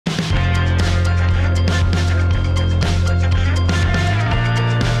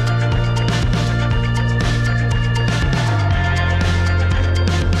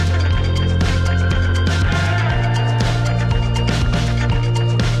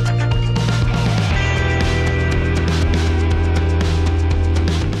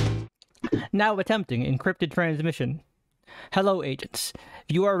Now attempting encrypted transmission. Hello, agents.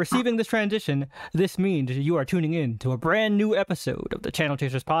 If you are receiving this transition, this means you are tuning in to a brand new episode of the Channel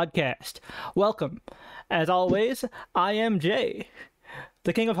Chasers podcast. Welcome. As always, I am Jay,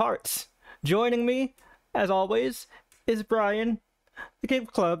 the King of Hearts. Joining me, as always, is Brian, the King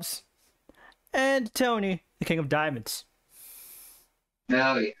of Clubs, and Tony, the King of Diamonds.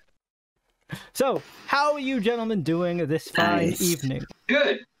 Howdy. So, how are you gentlemen doing this fine evening?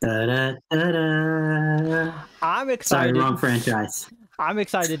 Good. I'm excited. Sorry, wrong franchise. I'm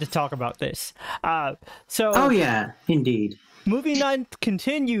excited to talk about this. Oh yeah, indeed. Movie night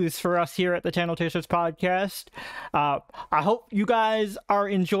continues for us here at the Channel Chasers podcast. I hope you guys are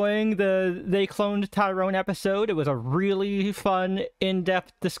enjoying the They Cloned Tyrone episode. It was a really fun,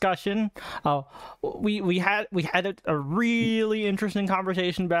 in-depth discussion. We had a really interesting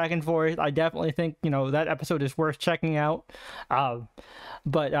conversation back and forth. I definitely think that episode is worth checking out.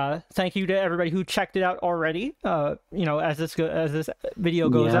 But thank you to everybody who checked it out already. As this video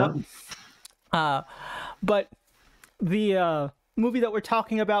goes up. But the movie that we're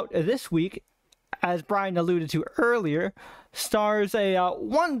talking about this week, as Brian alluded to earlier, stars a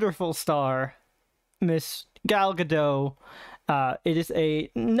wonderful star, Miss Gal Gadot. It is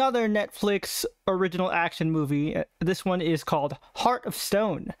another Netflix original action movie. This one is called Heart of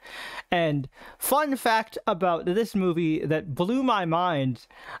Stone. And fun fact about this movie that blew my mind,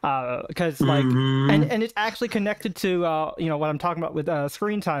 because and it's actually connected to what I'm talking about with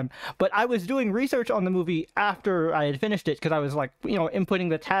screen time. But I was doing research on the movie after I had finished it, because I was inputting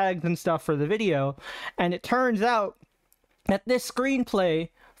the tags and stuff for the video, and it turns out that this screenplay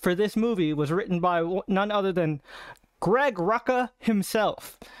for this movie was written by none other than Greg Rucka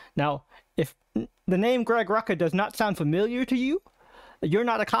himself. Now, if the name Greg Rucka does not sound familiar to you, you're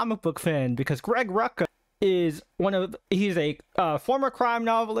not a comic book fan, because Greg Rucka is he's a former crime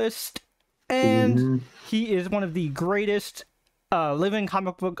novelist, and he is one of the greatest living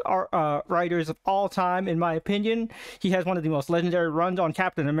comic book writers of all time, in my opinion. He has one of the most legendary runs on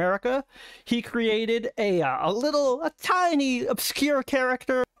Captain America. He created a tiny, obscure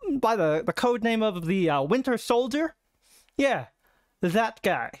character by the code name of the Winter Soldier. Yeah, that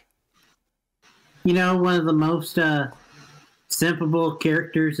guy. One of the most simpable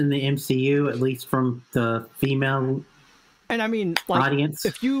characters in the MCU, at least from the female audience.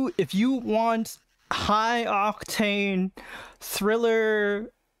 If you want high octane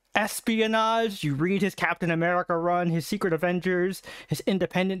thriller espionage, you read his Captain America run, his Secret Avengers, his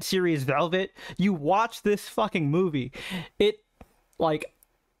independent series Velvet. You watch this fucking movie.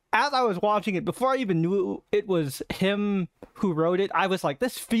 As I was watching it, before I even knew it was him who wrote it, I was like,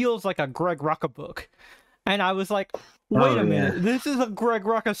 this feels like a Greg Rucka book. And I was like, wait a minute, this is a Greg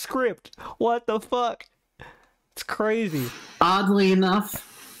Rucka script. What the fuck? It's crazy. Oddly enough,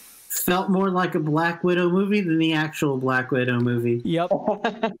 felt more like a Black Widow movie than the actual Black Widow movie. Yep.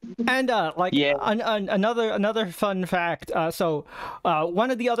 And another fun fact. So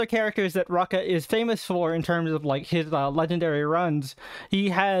one of the other characters that Rucka is famous for in terms of his legendary runs, he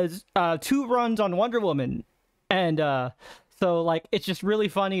has 2 runs on Wonder Woman, and so it's just really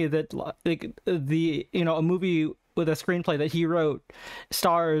funny that a movie with a screenplay that he wrote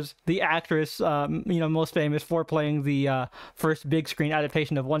stars the actress most famous for playing the first big screen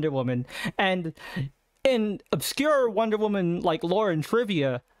adaptation of Wonder Woman. And in obscure Wonder Woman lore and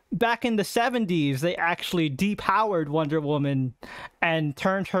trivia, back in the 70s they actually depowered Wonder Woman and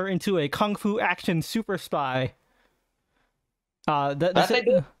turned her into a kung fu action super spy.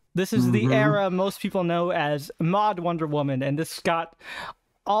 This is the era most people know as Mod Wonder Woman, and this got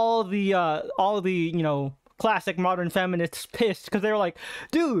all the classic modern feminists pissed, because they were like,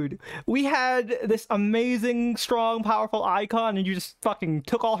 dude, we had this amazing, strong, powerful icon, and you just fucking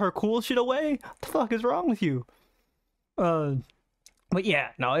took all her cool shit away? What the fuck is wrong with you? But yeah,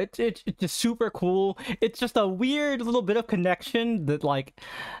 no, it's just super cool. It's just a weird little bit of connection that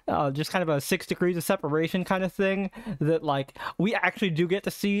just kind of a 6 degrees of separation kind of thing, that we actually do get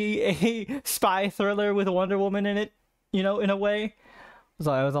to see a spy thriller with Wonder Woman in it, in a way.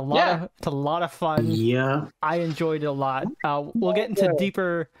 So it was it's a lot of fun. Yeah, I enjoyed it a lot. We'll get into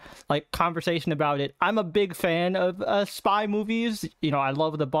deeper conversation about it. I'm a big fan of spy movies. I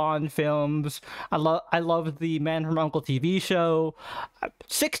love the Bond films. I love the Man from U.N.C.L.E. TV show.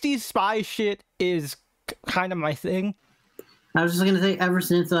 60s spy shit is kind of my thing. I was just gonna say, ever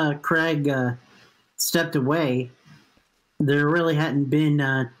since Craig stepped away, there really hadn't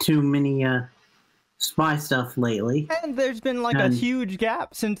been too many spy stuff lately. And there's been a huge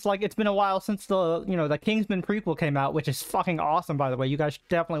gap since it's been a while since the Kingsman prequel came out, which is fucking awesome, by the way. You guys should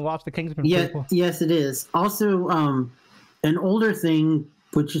definitely watch the Kingsman prequel. Yes, it is. Also, an older thing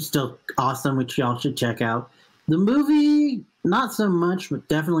which is still awesome, which y'all should check out. The movie, not so much, but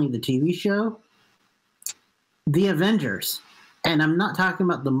definitely the TV show, The Avengers. And I'm not talking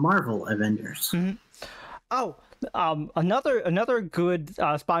about the Marvel Avengers. Mm-hmm. Oh, another good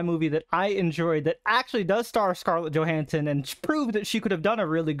spy movie that I enjoyed that actually does star Scarlett Johansson and proved that she could have done a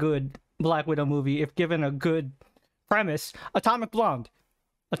really good Black Widow movie if given a good premise. Atomic Blonde.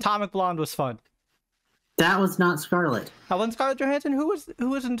 Atomic Blonde was fun. That was not Scarlett. That wasn't Scarlett Johansson. Who was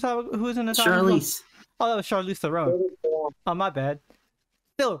in Atomic Blonde? Charlize. Oh, that was Charlize Theron. Oh, my bad.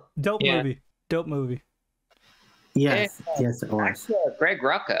 Still, dope movie. Dope movie. Yes, yes, it was. Greg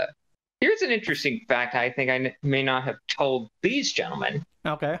Rucka. Here's an interesting fact I think I may not have told these gentlemen.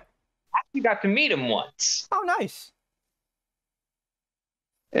 Okay. I actually got to meet him once. Oh, nice.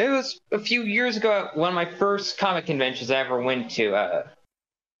 It was a few years ago at one of my first comic conventions I ever went to.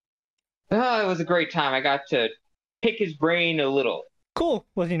 It was a great time. I got to pick his brain a little. Cool.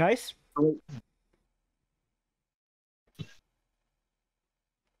 Was he nice?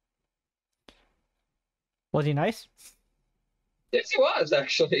 Was he nice? Yes, he was,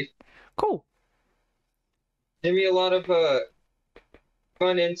 actually. Cool. Gave me a lot of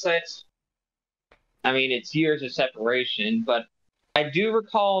fun insights. I mean, it's years of separation, but I do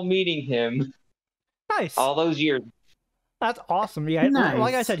recall meeting him. Nice. All those years. That's awesome. Yeah, nice.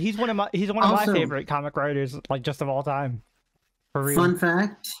 Like I said, he's one of my favorite comic writers, like just of all time. For real. Fun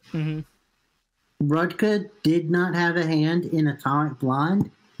fact: Rudka did not have a hand in Atomic Blonde,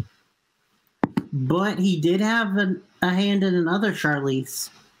 but he did have a hand in another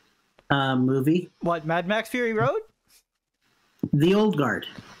Charlize movie. What, Mad Max Fury Road? The Old Guard.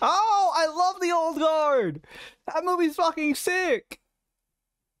 Oh, I love The Old Guard. That movie's fucking sick.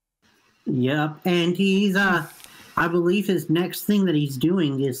 Yep, and he's I believe his next thing that he's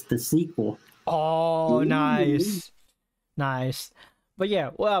doing is the sequel. Oh, nice. Nice. But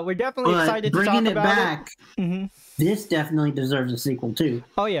yeah, well, we're definitely excited to talk about it. This definitely deserves a sequel too.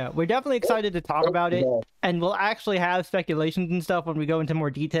 Oh yeah, we're definitely excited to talk about it, and we'll actually have speculations and stuff when we go into more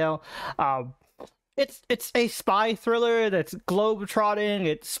detail. It's a spy thriller that's globe-trotting.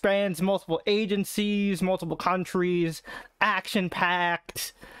 It spans multiple agencies, multiple countries,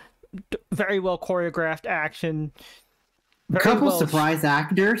 action-packed, very well choreographed action. A couple surprise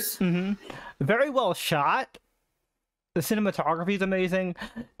actors. Very well shot. The cinematography is amazing.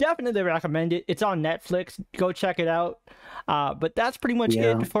 Definitely recommend it. It's on Netflix. Go check it out. But that's pretty much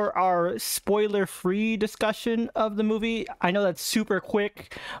it for our spoiler-free discussion of the movie. I know that's super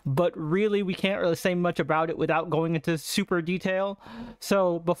quick, but really we can't really say much about it without going into super detail.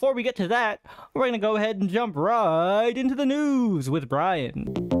 So before we get to that, we're going to go ahead and jump right into the news with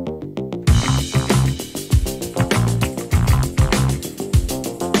Brian.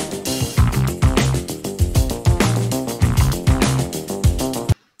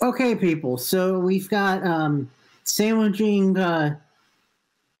 Okay, people. So we've got sandwiching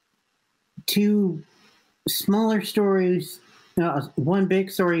two smaller stories, one big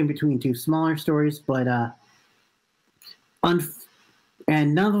story in between two smaller stories, but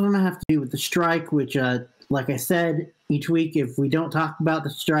and none of them have to do with the strike. Which, like I said, each week if we don't talk about the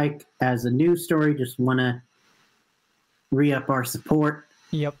strike as a news story, just want to re-up our support.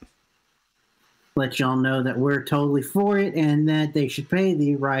 Yep. Let y'all know that we're totally for it and that they should pay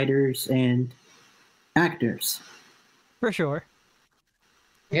the writers and actors. For sure.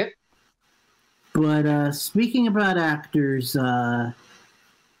 Yep. But speaking about actors,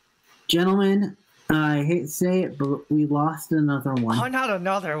 gentlemen, I hate to say it, but we lost another one. Oh, not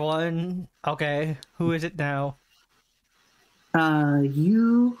another one. Okay, who is it now?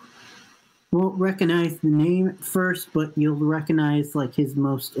 You won't recognize the name at first, but you'll recognize like his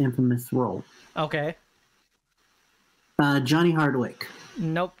most infamous role. Okay. Johnny Hardwick.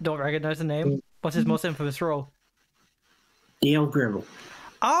 Nope, don't recognize the name. What's his most infamous role? Dale Gribble.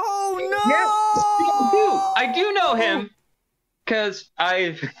 Oh no! Yes, I do know him because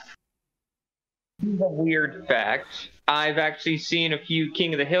a weird fact. I've actually seen a few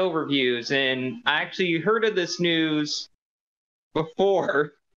King of the Hill reviews, and I actually heard of this news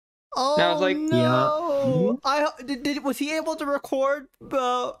before. Oh, and I was like, no! Yeah. Was he able to record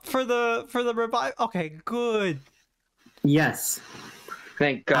for the revive? Okay, good. Yes.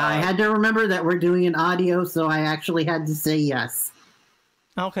 Thank God. I had to remember that we're doing an audio, so I actually had to say yes.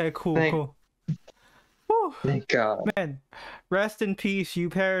 Okay, cool, cool. Whew. Thank God. Man, rest in peace, you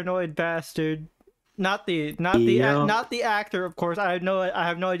paranoid bastard. Not the actor, of course. I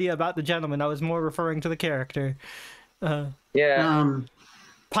have no idea about the gentleman. I was more referring to the character. Yeah.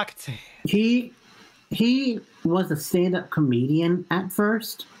 Pocket. He was a stand-up comedian at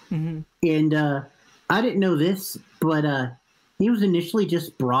first, and I didn't know this, but he was initially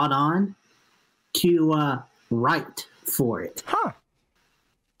just brought on to write for it. Huh.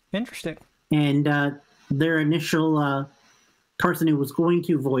 Interesting. And their initial person who was going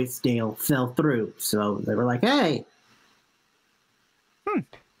to voice Dale fell through. So they were like, hey.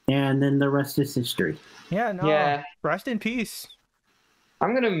 And then the rest is history. Yeah, no. Yeah. Rest in peace.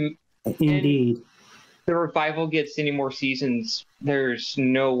 I'm going to... Indeed. If the revival gets any more seasons, there's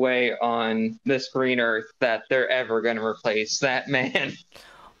no way on this green earth that they're ever going to replace that man.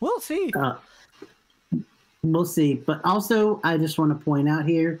 We'll see. We'll see. But also, I just want to point out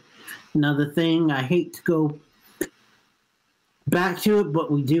here, another thing, I hate to go back to it,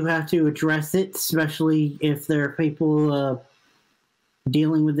 but we do have to address it, especially if there are people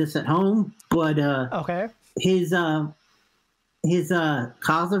dealing with this at home. But okay. His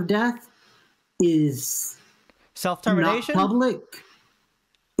cause of death is self-termination? Not public.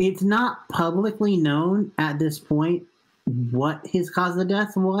 It's not publicly known at this point what his cause of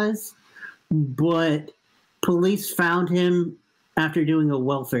death was, but police found him after doing a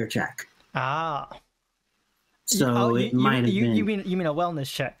welfare check. Ah. So it might have been. You mean a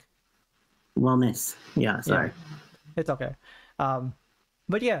wellness check? Wellness. Yeah, sorry. Yeah. It's okay.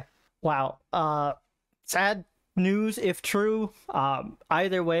 But yeah, wow. Sad news if true.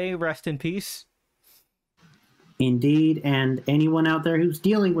 Either way, rest in peace. Indeed, and anyone out there who's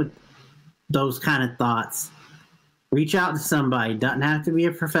dealing with those kind of thoughts, reach out to somebody. Doesn't have to be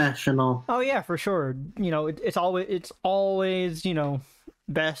a professional. Oh yeah, for sure. It's always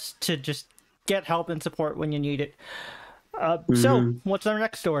best to just get help and support when you need it. So, what's our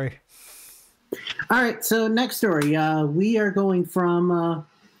next story? All right, so next story. We are going from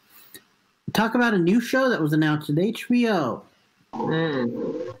talk about a new show that was announced at HBO.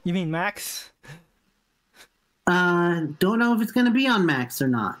 You mean Max? Don't know if it's going to be on Max or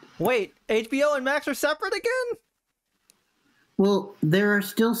not. Wait, HBO and Max are separate again? Well, there are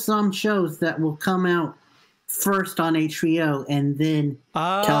still some shows that will come out first on HBO and then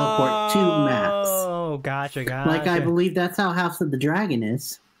teleport to Max. Oh, gotcha. Like, I believe that's how House of the Dragon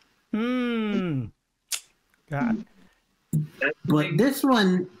is. God. But this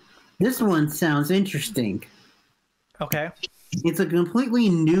one sounds interesting. Okay. It's a completely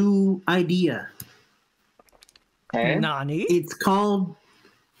new idea. Okay. Nani? It's called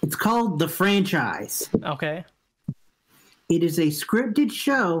The Franchise. Okay. It is a scripted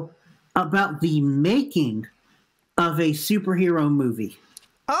show about the making of a superhero movie.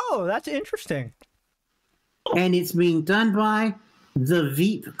 Oh, that's interesting. And it's being done by the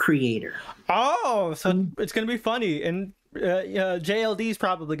Veep creator. Oh, so it's going to be funny. And JLD's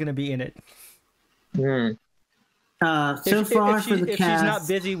probably going to be in it. So far for the if cast... she's not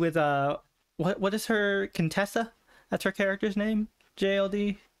busy with... What is her... Contessa? That's her character's name?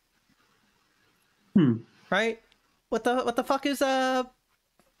 JLD? Right? What the fuck is... Oh,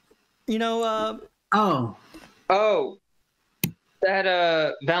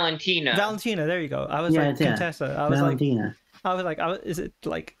 that Valentina. Valentina, there you go. I was Contessa. I was Valentina. Is it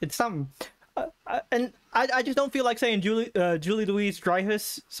like it's some? And I just don't feel like saying Julie Louise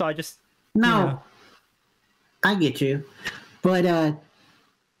Dreyfus, so I just I get you, but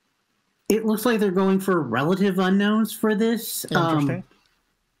it looks like they're going for relative unknowns for this. Interesting.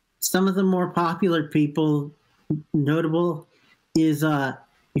 Some of the more popular people, notable, is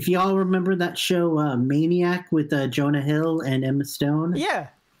if y'all remember that show Maniac with Jonah Hill and Emma Stone. Yeah.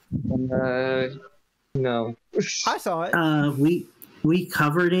 No. I saw it. We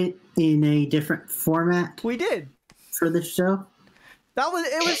covered it in a different format. We did for this show.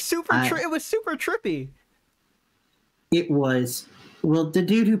 It was super trippy. It was. Well, the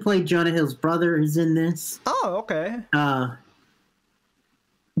dude who played Jonah Hill's brother is in this. Oh, okay.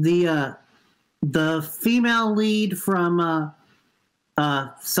 The female lead from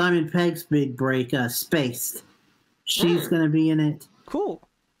Simon Pegg's big break, Spaced. She's going to be in it. Cool.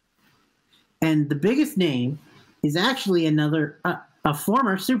 And the biggest name is actually a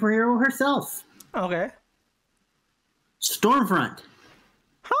former superhero herself. Okay. Stormfront.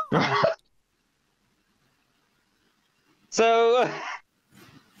 Huh. So...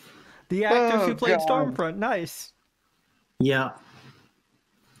 The actress who played Stormfront. Nice. Yeah.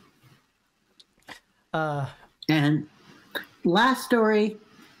 And last story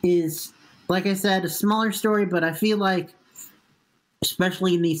is, like I said, a smaller story, but I feel like,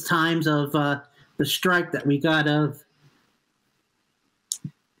 especially in these times of the strike that we got of,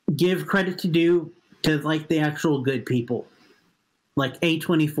 give credit to like the actual good people, like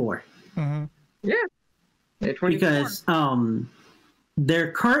A24. Mm-hmm. Yeah, A24. Because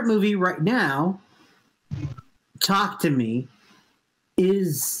their current movie right now, Talk to Me,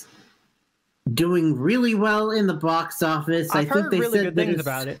 is doing really well in the box office. I've heard really good things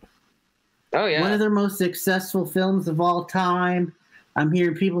about it. Oh yeah, one of their most successful films of all time. I'm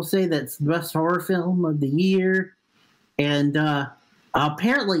hearing people say that's the best horror film of the year, and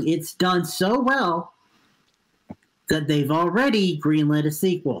apparently it's done so well that they've already greenlit a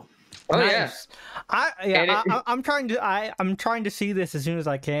sequel. Oh nice. I'm trying to see this as soon as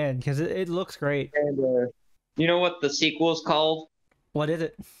I can because it looks great. And you know what the sequel is called? What is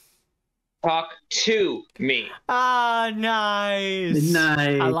it? Talk to Me. Ah, nice.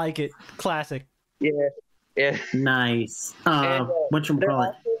 Nice. I like it. Classic. Yeah. Nice.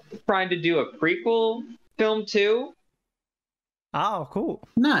 Whatchamacallit? Trying to do a prequel film too. Oh, cool.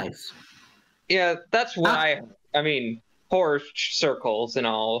 Nice. Yeah, that's what I mean, horror circles and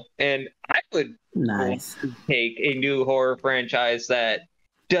all. And I would take a new horror franchise that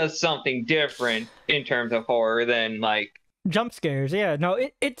does something different in terms of horror than like jump scares. Yeah, no,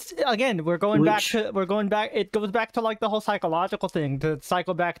 it's again it goes back to like the whole psychological thing, to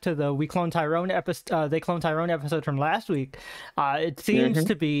cycle back to the They Clone Tyrone episode from last week. It seems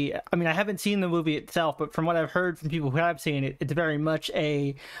to be, I mean, I haven't seen the movie itself, but from what I've heard from people who have seen it, it's very much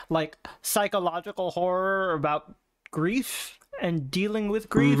a like psychological horror about grief and dealing with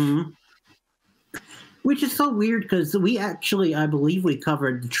grief. Which is so weird because I believe we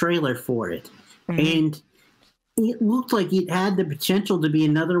covered the trailer for it, and it looked like it had the potential to be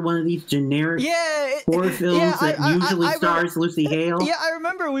another one of these generic horror films that usually stars Lucy Hale. Yeah, I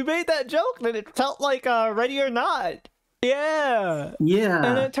remember we made that joke that it felt like Ready or Not. Yeah.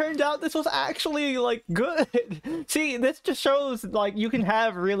 And it turned out this was actually like good. See, this just shows like you can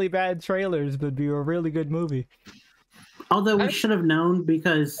have really bad trailers but be a really good movie. Although we should have known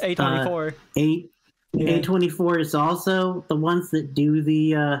because A24. A24 is also the ones that do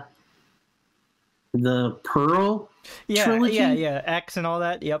the Pearl trilogy. Yeah, X and all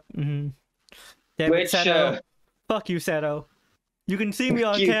that. Yep. Damn it, Seto. Fuck you, Seto. You can see me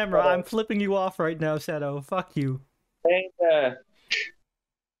on camera. I'm flipping you off right now, Seto. Fuck you. And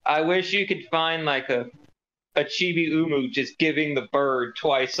I wish you could find like a Chibi Umu just giving the bird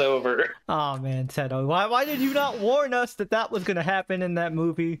twice over. Oh man, Seto. Why did you not warn us that was gonna happen in that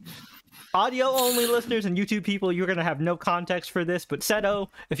movie? Audio only listeners and YouTube people, you're gonna have no context for this, but Seto,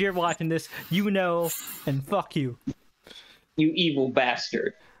 if you're watching this, you know, and fuck you. You evil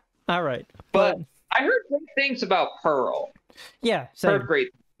bastard. Alright. But I heard great things about Pearl. Yeah, same. Heard great.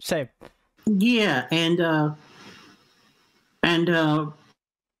 Same. Yeah, and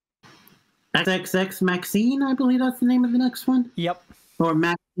XXX Maxine, I believe that's the name of the next one. Yep. Or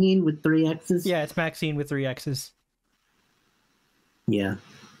Maxine with 3 X's. Yeah, it's Maxine with 3 X's. Yeah.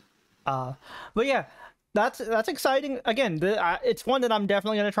 But yeah, that's exciting. Again, it's one that I'm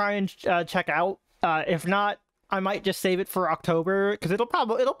definitely gonna try and check out. If not, I might just save it for October because it'll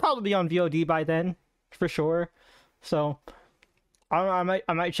probably be on VOD by then for sure. So I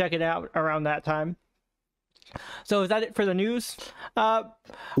might check it out around that time. So is that it for the news? Yes. All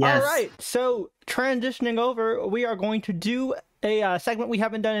right. So transitioning over, we are going to do a segment we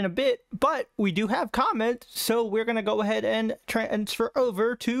haven't done in a bit, but we do have comments, so we're going to go ahead and transfer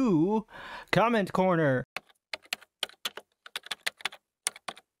over to Comment Corner.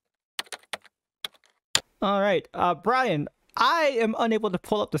 All right, Brian, I am unable to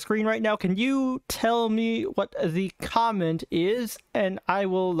pull up the screen right now. Can you tell me what the comment is, and I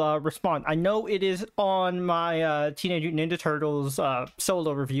will respond. I know it is on my Teenage Mutant Ninja Turtles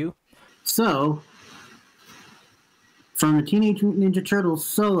solo review. So, from the Teenage Mutant Ninja Turtles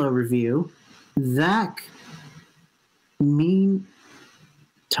solo review, Zach Mean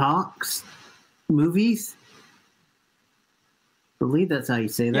Talks Movies. I believe that's how you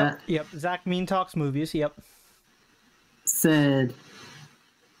say that. Yep. Zach Mean Talks Movies. Yep. Said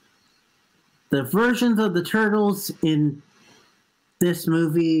the versions of the Turtles in this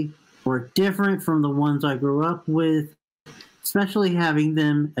movie were different from the ones I grew up with, especially having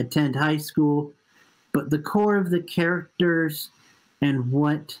them attend high school. But the core of the characters and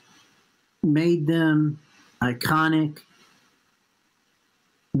what made them iconic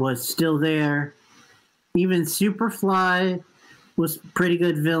was still there. Even Superfly was a pretty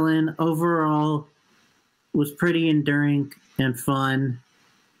good villain. Overall, was pretty enduring and fun.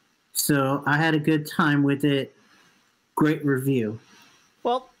 So I had a good time with it. Great review.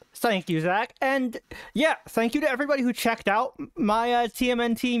 Well, thank you, Zach. And yeah, thank you to everybody who checked out my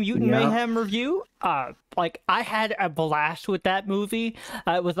TMNT Mutant Mayhem review. like, I had a blast with that movie.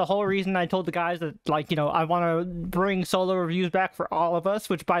 It was the whole reason I told the guys that, like, I want to bring solo reviews back for all of us,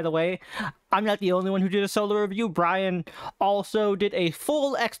 which, by the way, I'm not the only one who did a solo review. Brian also did a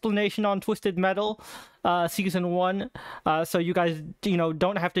full explanation on Twisted Metal, season 1. So you guys,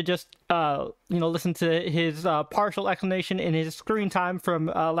 don't have to just, listen to his partial explanation in his screen time from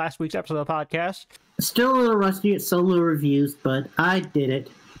last week's episode of the podcast. Still a little rusty at solo reviews, but I did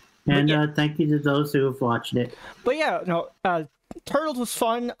it. And thank you to those who have watched it. But yeah, Turtles was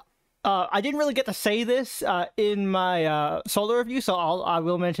fun. I didn't really get to say this in my solo review, so I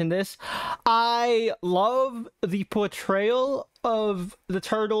will mention this. I love the portrayal of the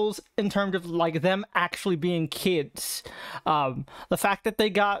Turtles in terms of, like, them actually being kids. The fact that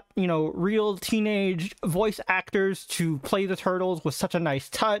they got, real teenage voice actors to play the Turtles was such a nice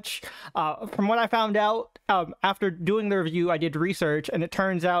touch. From what I found out, after doing the review, I did research, and it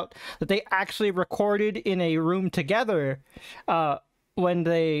turns out that they actually recorded in a room together when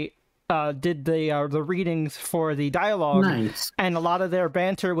they did the readings for the dialogue. Nice. And a lot of their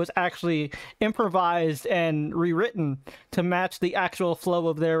banter was actually improvised and rewritten to match the actual flow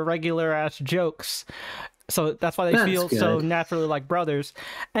of their regular ass jokes. So that's why they feel so naturally like brothers.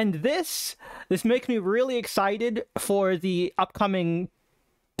 And this makes me really excited for the upcoming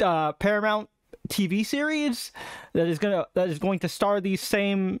Paramount TV series that is going to star these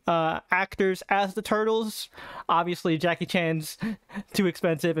same actors as the Turtles. Obviously, Jackie Chan's too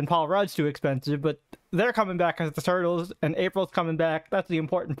expensive and Paul Rudd's too expensive, but they're coming back as the Turtles, and April's coming back. That's the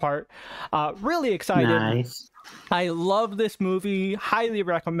important part. Really excited. Nice. I love this movie. Highly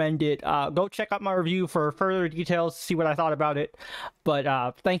recommend it. Go check out my review for further details, see what I thought about it.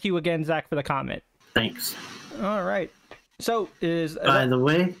 But thank you again, Zach, for the comment. Thanks. All right. So by the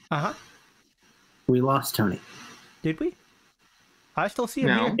way, we lost Tony. Did we? I still see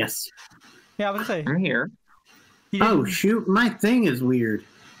him here. Yes. Yeah, I was gonna say. I'm here. Oh, shoot. My thing is weird.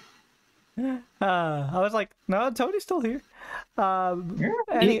 I was like, no, Tony's still here.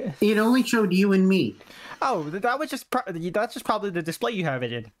 It only showed you and me. Oh, that's just probably the display you have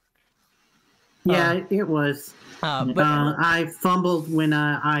it in. Yeah, it was. I fumbled when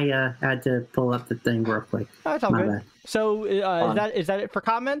I had to pull up the thing real quick. That's all good. Bad. So is that it for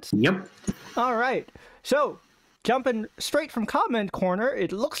comments? Yep. All right. So jumping straight from comment corner,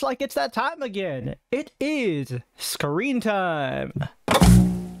 it looks like it's that time again. It is screen time.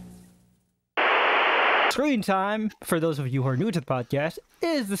 Screen time, for those of you who are new to the podcast,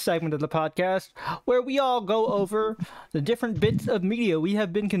 is the segment of the podcast where we all go over the different bits of media we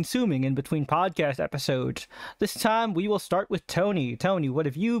have been consuming in between podcast episodes. This time, we will start with Tony. Tony, what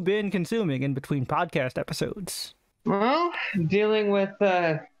have you been consuming in between podcast episodes? Well, dealing with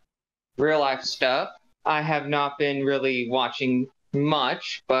real life stuff. I have not been really watching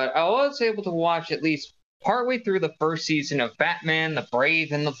much, but I was able to watch at least partway through the first season of Batman, the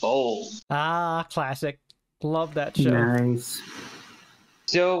Brave and the Bold. Ah, classic. Love that show. Nice.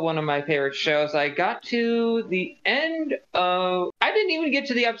 Still one of my favorite shows. I got to the end of... I didn't even get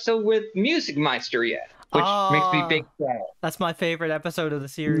to the episode with Music Meister yet, which makes me big sad. That's my favorite episode of the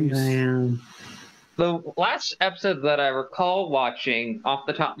series. Man. The last episode that I recall watching off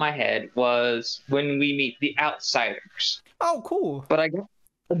the top of my head was when we meet the Outsiders. Oh, cool. But I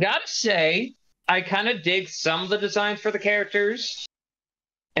gotta say, I kind of dig some of the designs for the characters.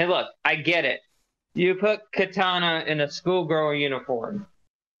 And look, I get it. You put Katana in a schoolgirl uniform.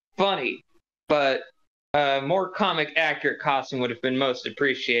 Funny, but a more comic accurate costume would have been most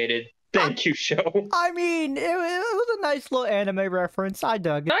appreciated. Thank you, show. I mean, it was a nice little anime reference. I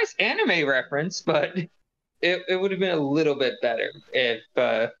dug it. Nice anime reference, but it would have been a little bit better if...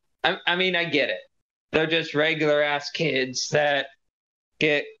 I mean, I get it. They're just regular-ass kids that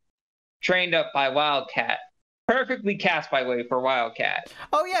get trained up by Wildcat. Perfectly cast, by the way, for Wildcat.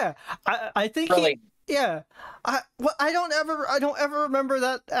 Oh yeah, I think really. I don't ever remember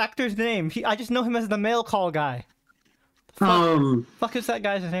that actor's name. I just know him as the mail call guy. Fuck is that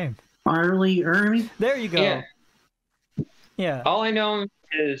guy's name? Arlie Ernie. There you go. Yeah. All I know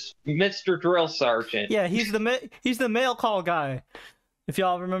is Mr. Drill Sergeant. Yeah, he's the mail call guy. If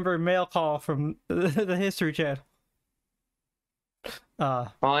y'all remember Mail Call from the History Channel.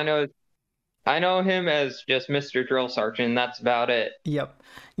 All I know him as just Mr. Drill Sergeant, and that's about it. Yep.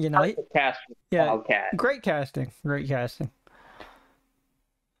 Wildcat. Great casting.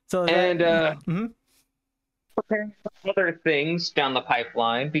 So preparing for other things down the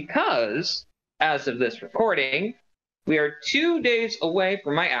pipeline, because as of this recording, we are 2 days away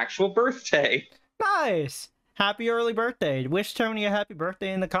from my actual birthday. Nice. Happy early birthday. Wish Tony a happy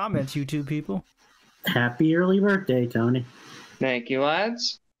birthday in the comments, YouTube people. Happy early birthday, Tony. Thank you,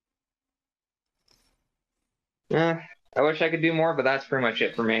 lads. I wish I could do more, but that's pretty much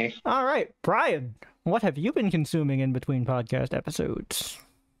it for me. All right, Brian, what have you been consuming in between podcast episodes?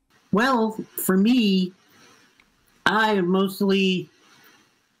 Well, for me, I mostly...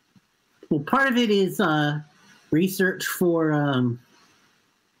 Well, part of it is research for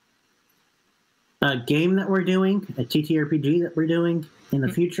a game that we're doing, a TTRPG that we're doing in the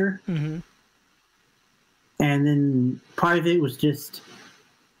future. Mm-hmm. And then part of it was just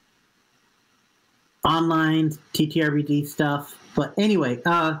online TTRPG stuff. But anyway,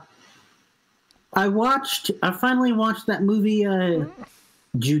 I finally watched that movie,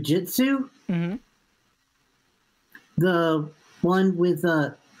 Jiu-Jitsu. Mm-hmm. The one with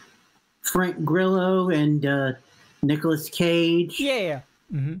Frank Grillo and Nicolas Cage. Yeah.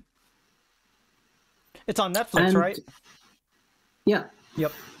 Mm-hmm. It's on Netflix, right? Yeah.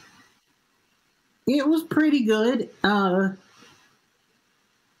 Yep. It was pretty good. The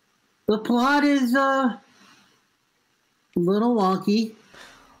plot is a little wonky.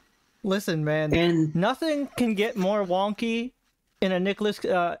 Listen, man, and nothing can get more wonky in a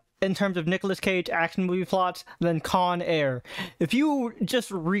in terms of Nicolas Cage action movie plots than Con Air. If you just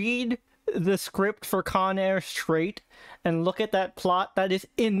read the script for Con Air straight and look at that plot, that is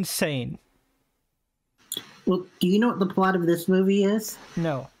insane. Well, do you know what the plot of this movie is?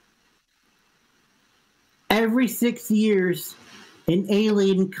 No. Every 6 years, an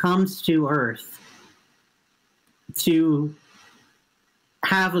alien comes to Earth to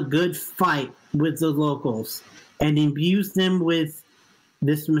have a good fight with the locals and imbues them with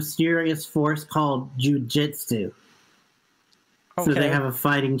this mysterious force called Jiu-Jitsu. Okay. So they have a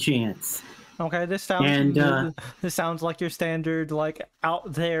fighting chance. Okay, this sounds like your standard, like,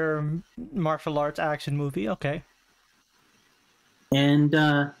 out there martial arts action movie. Okay. And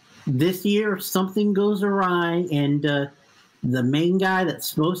this year, something goes awry, and the main guy that's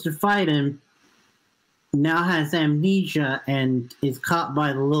supposed to fight him now has amnesia and is caught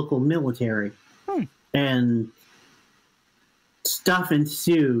by the local military. And stuff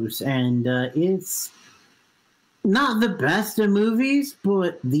ensues, and it's not the best of movies,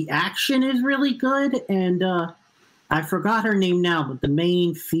 but the action is really good, and I forgot her name now, but the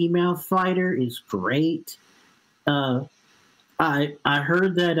main female fighter is great. I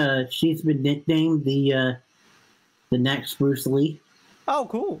heard that she's been nicknamed the next Bruce Lee. Oh,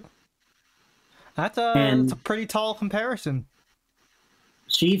 cool. That's a pretty tall comparison.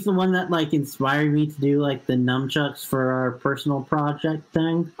 She's the one that like inspired me to do like the nunchucks for our personal project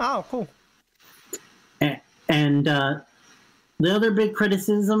thing. Oh, cool. And the other big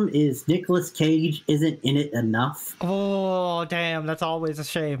criticism is Nicolas Cage isn't in it enough. Oh, damn, that's always a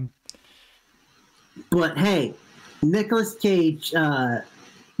shame. But hey, Nicolas Cage,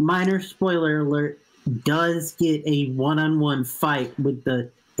 minor spoiler alert, does get a one-on-one fight with the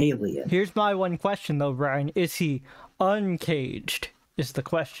alien. Here's my one question, though, Brian. Is he uncaged? Is the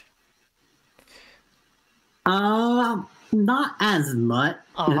question. Not as much.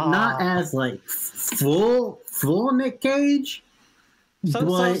 Not as, like, full Nick Cage. So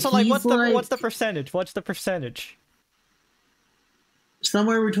like, what's the percentage? What's the percentage?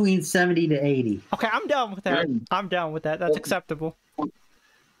 Somewhere between 70 to 80. Okay, I'm down with that. I'm down with that. That's acceptable.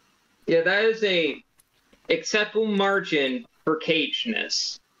 Yeah, that is a acceptable margin for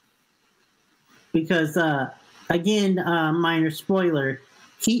cageness. Because, again, minor spoiler,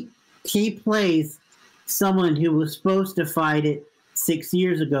 he plays someone who was supposed to fight it 6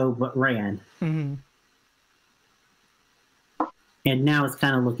 years ago but ran. Mm-hmm. And now it's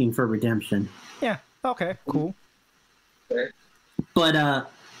kind of looking for redemption. Yeah, okay, cool. But I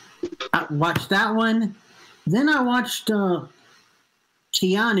watched that one. Then I watched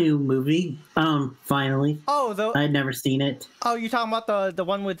Keanu movie, finally. Oh, I'd never seen it. Oh, you talking about the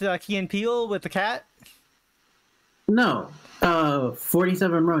one with Key and Peele with the cat? No.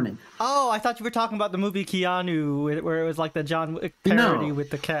 47 Ronin. Oh, I thought you were talking about the movie Keanu, where it was like the John Wick parody with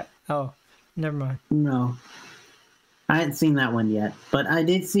the cat. Oh, never mind. No. I hadn't seen that one yet. But I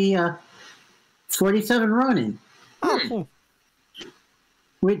did see 47 Ronin. Oh, cool.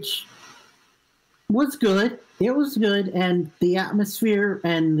 Which was good. It was good, and the atmosphere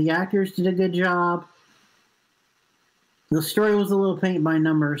and the actors did a good job. The story was a little paint by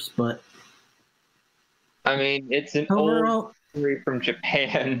numbers, but I mean, it's an overall, old story from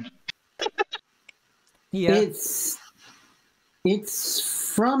Japan. Yeah, it's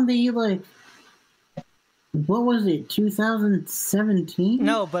from the like, what was it, 2017?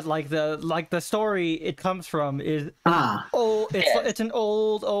 No, but like the story it comes from is it's an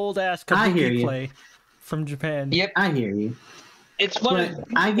old ass kabuki play from Japan. Yep, I hear you. It's one of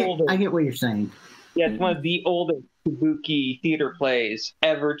I get what you're saying. Yeah, it's one of the oldest kabuki theater plays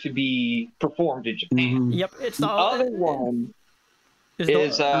ever to be performed in Japan. Mm-hmm. Yep, it's the other one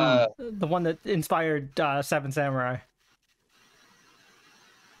is the one that inspired Seven Samurai.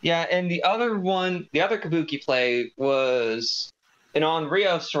 Yeah, and the other kabuki play was an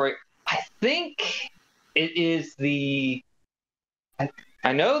Onryo story. I think it is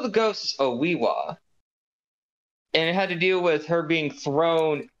I know the ghost is Oiwa, and it had to deal with her being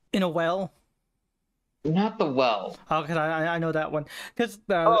thrown in a well. Not the well. Oh, because I know that one. Because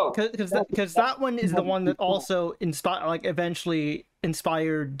that one is the one that also eventually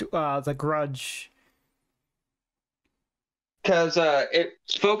inspired The Grudge. Because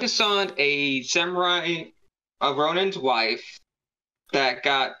it's focused on a samurai, a Ronin's wife, that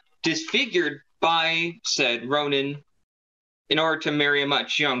got disfigured by said Ronin in order to marry a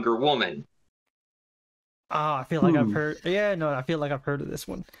much younger woman. Oh, I feel like I've heard. Yeah, no, I feel like I've heard of this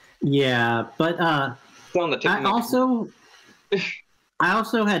one. Yeah, but I also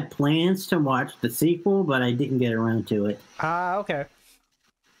had plans to watch the sequel, but I didn't get around to it. Okay.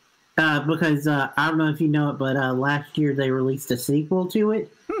 Because I don't know if you know it, but last year they released a sequel to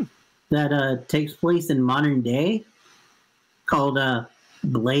it that takes place in modern day, called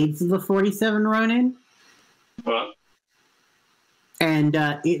Blades of the 47 Ronin. Huh? And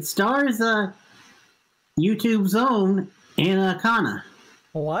it stars YouTube's own Anna Kana.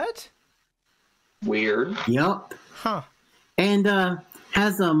 What? Weird. Yup. Huh. And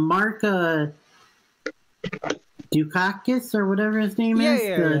has a Mark Dukakis or whatever his name is,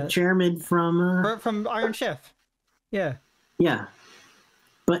 the chairman from Iron Chef. Yeah. Yeah.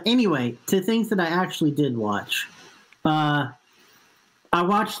 But anyway, to things that I actually did watch. I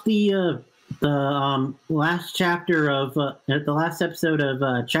watched the last chapter of the last episode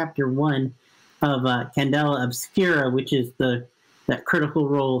of chapter 1 of Candela Obscura, which is that Critical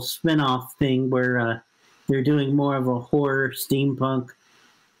Role spin-off thing where they're doing more of a horror steampunk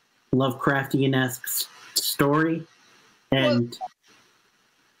Lovecraftian-esque story, and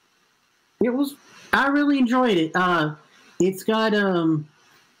I really enjoyed it. It's got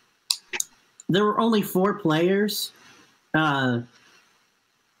there were only 4 players. It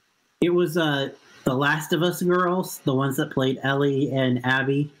was the Last of Us girls, the ones that played Ellie and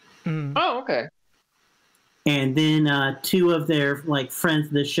Abby. Oh, okay. And then 2 of their friends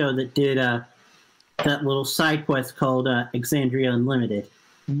of the show that did that little side quest called Exandria Unlimited.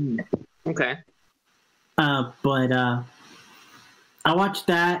 Okay. But I watched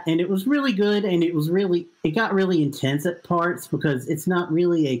that, and it was really good, and it got really intense at parts because it's not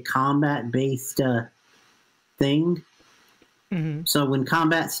really a combat-based thing. Mm-hmm. So when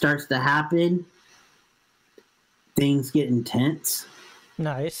combat starts to happen, things get intense.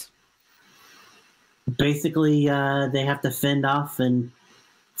 Nice. Basically, they have to fend off and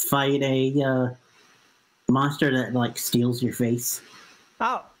fight a monster that steals your face.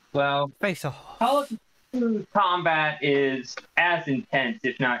 Oh, well, face off. Combat is as intense,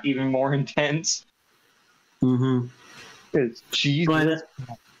 if not even more intense. Mm-hmm. Jesus.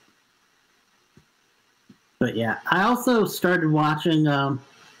 But yeah, I also started watching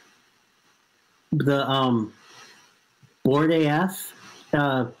the Board AF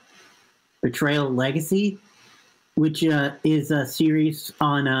Betrayal Legacy, which is a series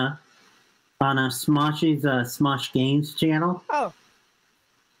on Smosh's Smosh Games channel. Oh.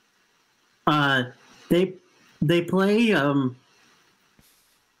 They play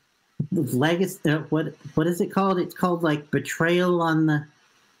Legacy. What is it called? It's called Betrayal on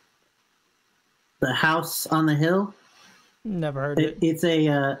the House on the Hill. Never heard it. It's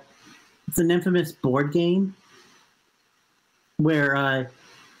an infamous board game where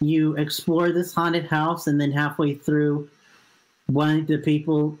you explore this haunted house, and then halfway through, one of the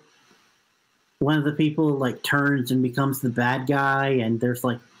people turns and becomes the bad guy, and there's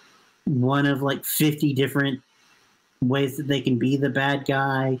one of 50 different ways that they can be the bad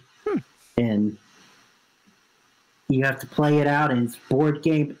guy, and you have to play it out, and it's board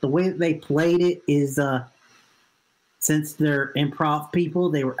game. The way that they played it is since they're improv people,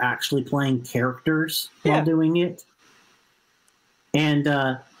 they were actually playing characters while doing it. And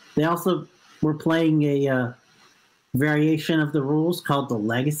they also were playing a variation of the rules called the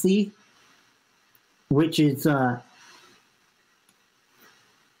Legacy, which is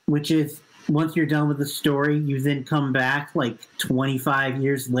once you're done with the story, you then come back 25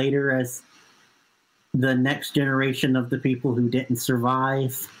 years later as the next generation of the people who didn't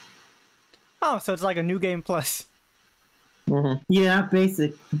survive. Oh, so it's like a new game plus. Mm-hmm. Yeah,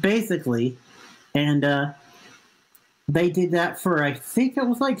 basically. And they did that for, I think it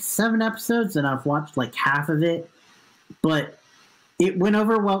was 7 episodes, and I've watched half of it. But it went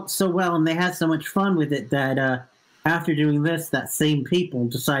over so well, and they had so much fun with it that after doing this, that same people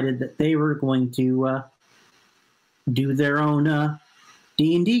decided that they were going to do their own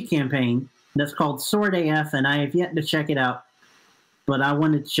D&D campaign that's called Sword AF, and I have yet to check it out. But I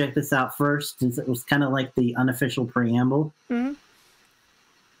wanted to check this out first, since it was kind of like the unofficial preamble. Mm-hmm.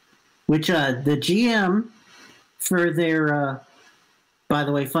 Which the GM for their, by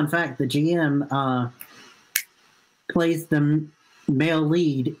the way, fun fact, the GM plays the male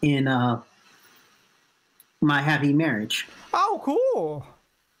lead in My Happy Marriage. Oh, cool.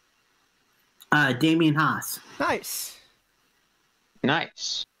 Damien Haas. Nice.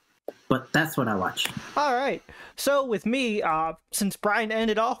 Nice. But that's what I watched. All right. So with me, since Brian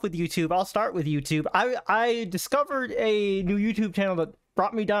ended off with YouTube, I'll start with YouTube. I discovered a new YouTube channel that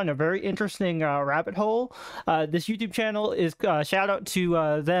brought me down a very interesting rabbit hole. This YouTube channel is, shout out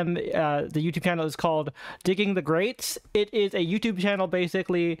to them, the YouTube channel is called Digging the Greats. It is a YouTube channel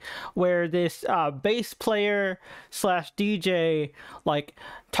basically where this bass player slash DJ like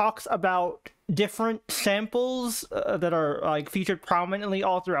talks about different samples that are like featured prominently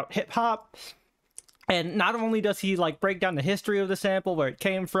all throughout hip hop. And not only does he like break down the history of the sample, where it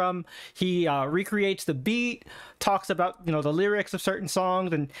came from, he recreates the beat, talks about, you know, the lyrics of certain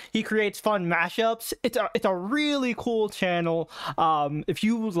songs, and he creates fun mashups. It's a really cool channel. If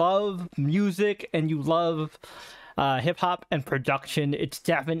you love music and you love hip hop and production, it's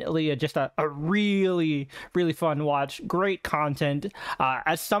definitely just a really fun watch. Great content.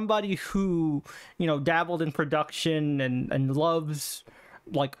 As somebody who, you know, dabbled in production and loves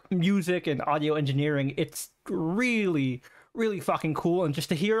like music and audio engineering, it's really fucking cool. And just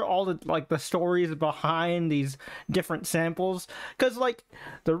to hear all the like the stories behind these different samples, because like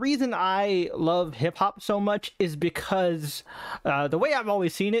the reason I love hip-hop so much is because the way I've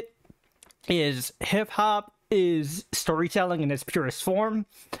always seen it is hip-hop is storytelling in its purest form,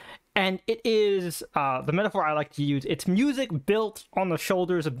 and it is the metaphor I like to use, it's music built on the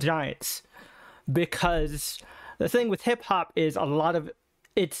shoulders of giants. Because the thing with hip-hop is a lot of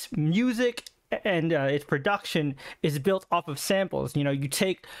its music and its production is built off of samples. You know, you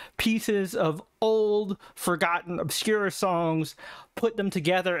take pieces of old, forgotten, obscure songs, put them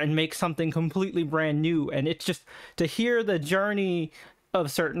together, and make something completely brand new. And it's just to hear the journey of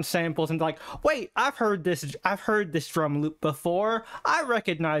certain samples and like, wait, I've heard this drum loop before. I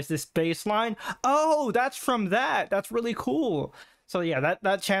recognize this bass line. Oh, that's from that. That's really cool. So yeah,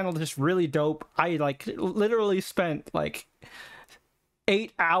 that channel is just really dope. I like literally spent like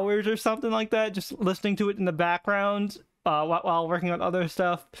 8 hours or something like that just listening to it in the background while working on other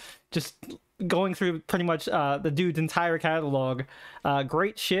stuff, just going through pretty much the dude's entire catalog.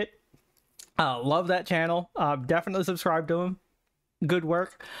 Great shit. Love that channel. Definitely subscribe to him. Good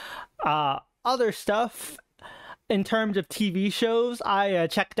work. Other stuff in terms of TV shows, I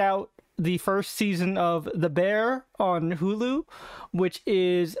checked out the first season of The Bear on Hulu, which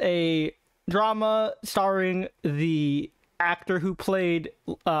is a drama starring the actor who played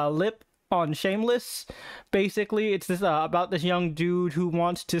Lip on Shameless. Basically, it's this about this young dude who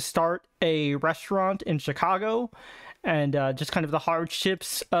wants to start a restaurant in Chicago, and just kind of the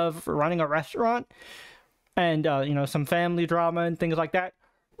hardships of running a restaurant, and you know, some family drama and things like that.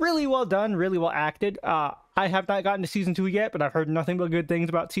 Really well done, really well acted. I have not gotten to season 2 yet, but I've heard nothing but good things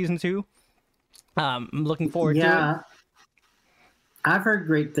about season 2. I'm looking forward to it. Yeah, I've heard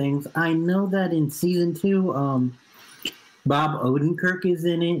great things. I know that in season 2, Bob Odenkirk is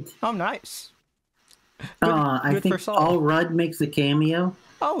in it. Oh, nice. I think Paul Rudd makes a cameo.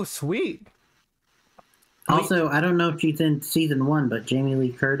 Oh, sweet. Also, I don't know if she's in season 1, but Jamie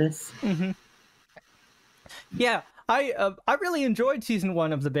Lee Curtis. Mm-hmm. Yeah, I really enjoyed season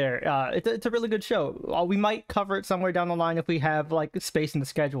 1 of The Bear. It's a really good show. We might cover it somewhere down the line if we have like space in the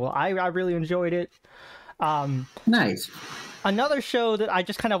schedule. I really enjoyed it. Nice. Another show that I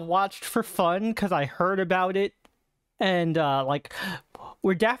just kind of watched for fun because I heard about it, and like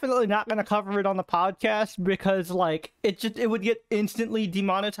we're definitely not going to cover it on the podcast because like it would get instantly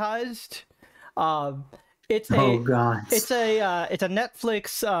demonetized. It's a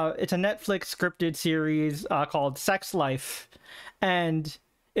Netflix scripted series called Sex Life, and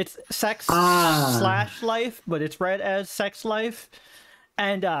it's sex slash life, but it's read as Sex Life.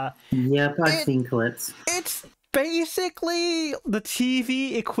 And yep, I've seen clips. It's basically the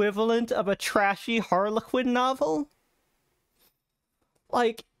TV equivalent of a trashy Harlequin novel.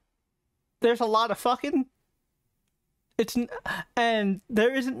 Like, there's a lot of fucking. And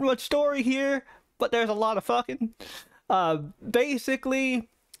there isn't much story here, but there's a lot of fucking. Basically,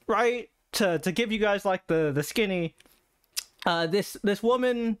 right, to give you guys like the skinny, this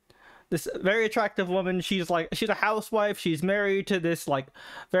woman this very attractive woman. She's a housewife. She's married to this like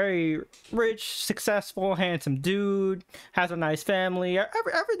very rich, successful, handsome dude. Has a nice family.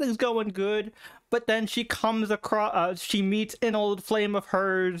 Everything's going good. But then she comes across, she meets an old flame of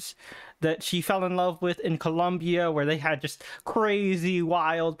hers that she fell in love with in Colombia, where they had just crazy,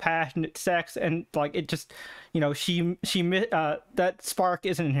 wild, passionate sex, and like it just, you know, that spark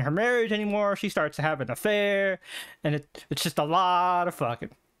isn't in her marriage anymore. She starts to have an affair, and it's just a lot of fucking,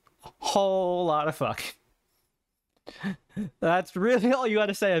 whole lot of fucking. That's really all you got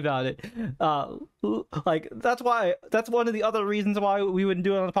to say about it. Like that's one of the other reasons why we wouldn't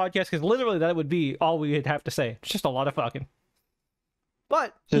do it on the podcast, because literally that would be all we would have to say. It's just a lot of fucking.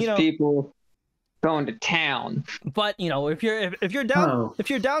 But just, you know, people going to town. But you know, if you're down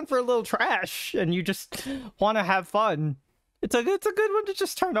for a little trash and you just want to have fun, it's a good one to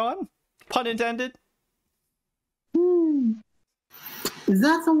just turn on. Pun intended. Is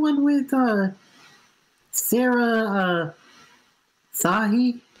that the one with Sarah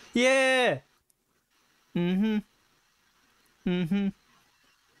Sahi? Yeah.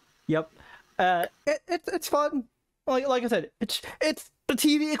 Yep. It's fun. Like I said, it's the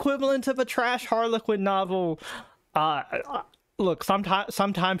TV equivalent of a trash Harlequin novel. Look,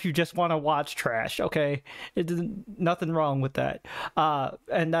 sometimes you just want to watch trash, okay? Nothing wrong with that.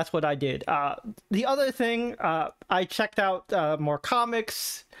 And that's what I did. The other thing, I checked out more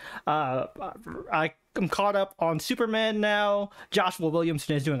comics. I'm caught up on Superman now. Joshua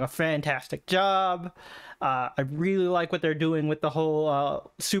Williamson is doing a fantastic job. I really like what they're doing with the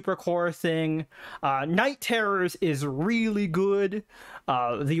whole Supercore thing. Night Terrors is really good.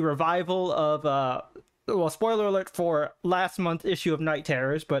 The revival of... well, spoiler alert for last month's issue of Night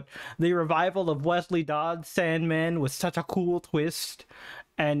Terrors, but the revival of Wesley Dodd's Sandman was such a cool twist,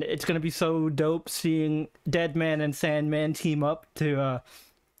 and it's going to be so dope seeing Deadman and Sandman team up to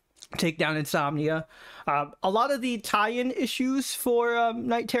take down Insomnia. A lot of the tie-in issues for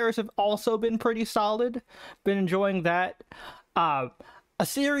Night Terrors have also been pretty solid. Been enjoying that. A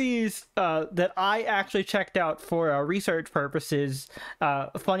series that I actually checked out for research purposes,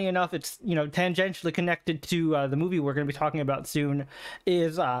 funny enough, it's, you know, tangentially connected to the movie we're going to be talking about soon,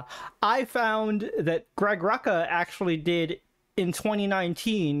 is I found that Greg Rucka actually did, in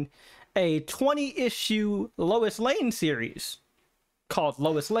 2019, a 20-issue Lois Lane series called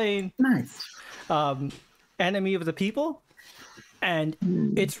Lois Lane. Nice. Enemy of the People. And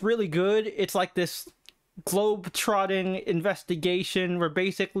it's really good. It's like this globe-trotting investigation where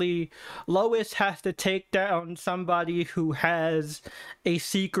basically Lois has to take down somebody who has a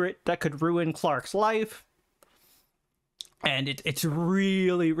secret that could ruin Clark's life. And it's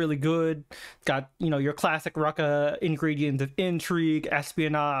really, really good. It's got, you know, your classic Rucka ingredients of intrigue,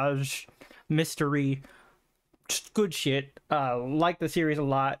 espionage, mystery. Just good shit. Like the series a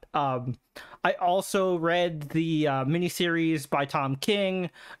lot. I also read the miniseries by Tom King,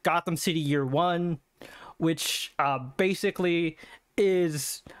 Gotham City Year One, which basically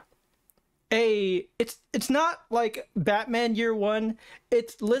is it's not like Batman Year One.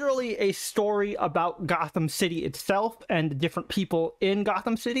 It's literally a story about Gotham City itself and the different people in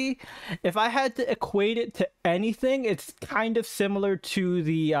Gotham City. If I had to equate it to anything, it's kind of similar to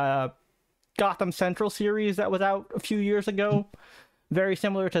the Gotham Central series that was out a few years ago. Very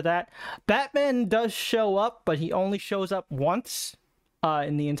similar to that. Batman does show up, but he only shows up once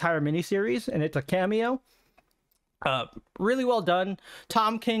in the entire miniseries, and it's a cameo. Really well done.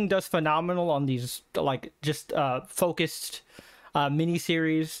 Tom King does phenomenal on these, like, just focused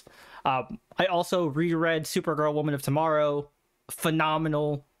miniseries. I also reread Supergirl Woman of Tomorrow.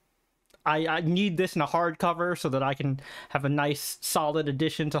 Phenomenal. I need this in a hardcover so that I can have a nice solid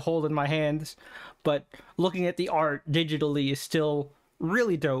edition to hold in my hands, but looking at the art digitally is still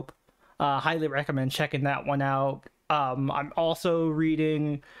really dope. Highly recommend checking that one out. I'm also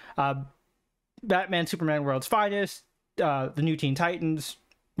reading Batman Superman World's Finest, the new Teen Titans.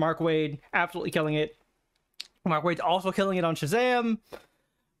 Mark Waid absolutely killing it. Mark Waid's also killing it on Shazam.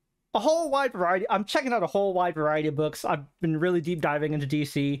 A whole wide variety. I'm checking out a whole wide variety of books. I've been really deep diving into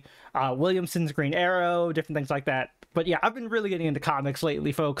DC, Williamson's Green Arrow, different things like that. But yeah, I've been really getting into comics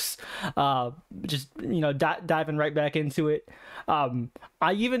lately, folks. Just, you know, diving right back into it.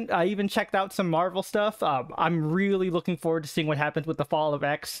 I even checked out some Marvel stuff. I'm really looking forward to seeing what happens with the Fall of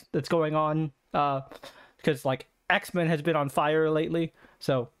X that's going on. Because like X-Men has been on fire lately,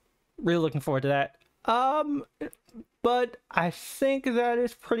 so really looking forward to that. But I think that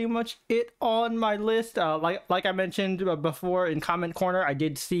is pretty much it on my list. Like I mentioned before in Comment Corner, I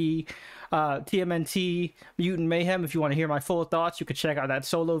did see TMNT Mutant Mayhem. If you want to hear my full thoughts, you could check out that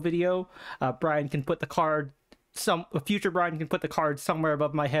solo video. Brian can put the card future Brian can put the card somewhere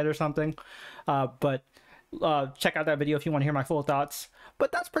above my head or something. But check out that video if you want to hear my full thoughts.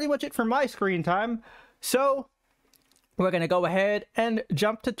 But that's pretty much it for my screen time. So we're going to go ahead and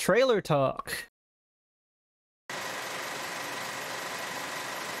jump to trailer talk.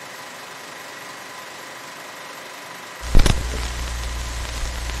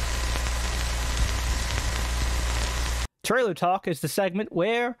 Trailer Talk is the segment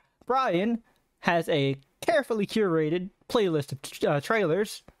where Brian has a carefully curated playlist of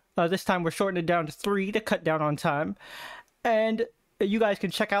trailers. This time we're shortening it down to 3 to cut down on time. And you guys can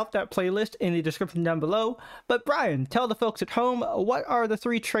check out that playlist in the description down below. But Brian, tell the folks at home, what are the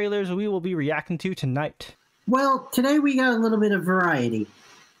 3 trailers we will be reacting to tonight? Well, today we got a little bit of variety.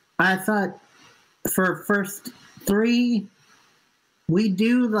 I thought for first 3... we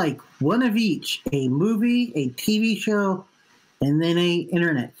do like one of each, a movie, a TV show, and then a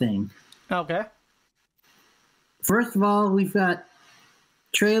internet thing. Okay. First of all, we've got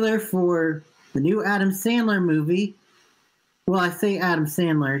trailer for the new Adam Sandler movie. Well, I say Adam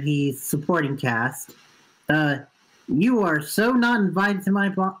Sandler, he's supporting cast. You Are So Not Invited to My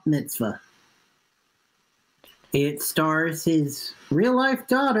Bat Mitzvah. It stars his real-life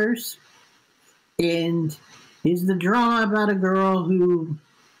daughters, and is the drama about a girl who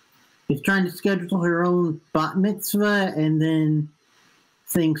is trying to schedule her own bat mitzvah, and then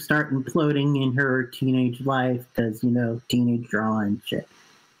things start imploding in her teenage life because, you know, teenage drama and shit.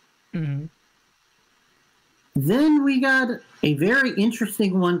 Mm-hmm. Then we got a very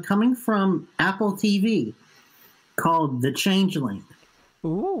interesting one coming from Apple TV called The Changeling.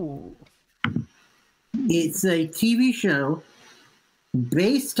 Ooh. It's a TV show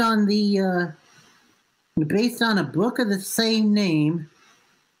based on a book of the same name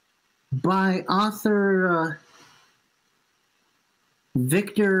by author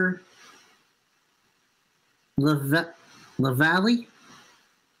Victor LaValle.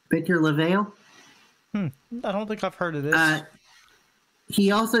 Victor LaValle. I don't think I've heard of this.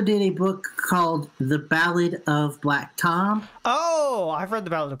 He also did a book called The Ballad of Black Tom. Oh, I've read The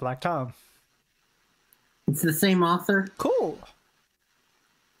Ballad of Black Tom. It's the same author. Cool.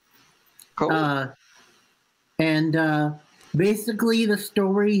 And basically the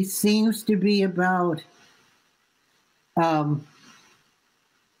story seems to be about a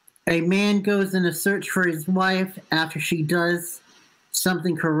man goes in a search for his wife after she does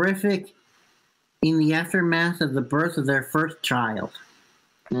something horrific in the aftermath of the birth of their first child.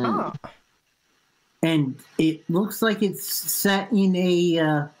 Oh. And it looks like it's set in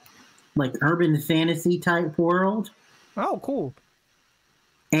a like urban fantasy type world. Oh, cool.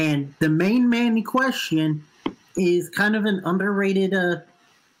 And the main man in question is kind of an underrated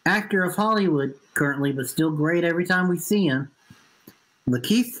actor of Hollywood currently, but still great every time we see him.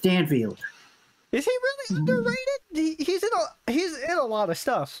 Lakeith Stanfield. Is he really underrated? He's in a lot of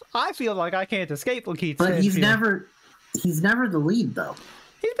stuff. I feel like I can't escape Lakeith Stanfield. But he's never the lead though.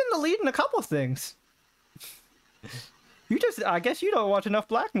 He's been the lead in a couple of things. I guess you don't watch enough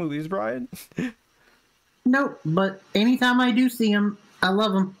black movies, Brian. Nope, but anytime I do see him, I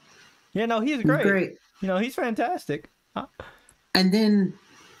love him. Yeah, no, he's great. He's great. You know, he's fantastic. And then,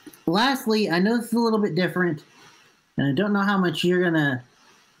 lastly, I know this is a little bit different, and I don't know how much you're gonna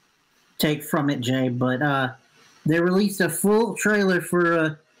take from it, Jay, but they released a full trailer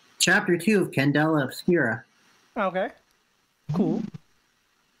for Chapter 2 of Candela Obscura. Okay, cool.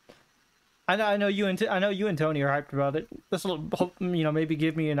 I know you and Tony are hyped about it. This will, maybe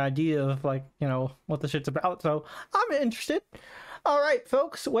give me an idea of what the shit's about. So I'm interested. All right,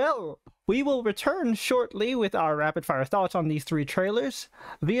 folks. Well, we will return shortly with our rapid fire thoughts on these 3 trailers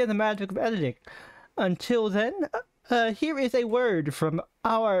via the magic of editing. Until then, here is a word from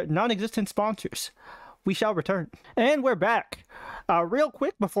our non-existent sponsors. We shall return. And we're back. Real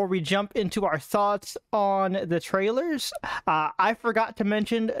quick, before we jump into our thoughts on the trailers, I forgot to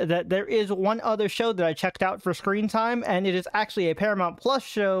mention that there is one other show that I checked out for screen time, and it is actually a Paramount Plus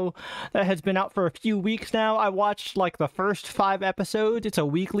show that has been out for a few weeks now. I watched the first 5 episodes. It's a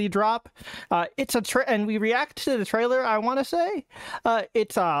weekly drop. And we react to the trailer, I want to say.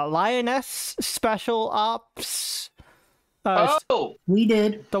 It's a Lioness Special Ops. We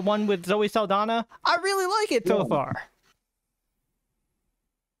did. The one with Zoe Saldana. I really like it so far.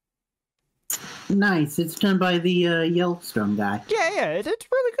 Nice. It's done by the Yellowstone guy. Yeah, it's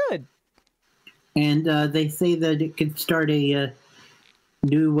really good. And they say that it could start a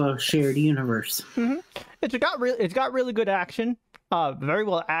new shared universe. Mm-hmm. It's got really good action. Very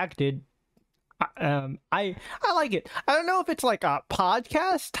well acted. I like it. I don't know if it's like a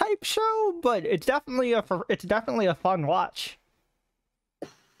podcast type show, but it's definitely a fun watch.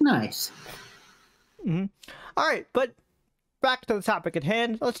 Nice. Mm-hmm. All right, but back to the topic at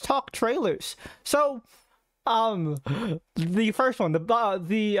hand. Let's talk trailers. So, the first one,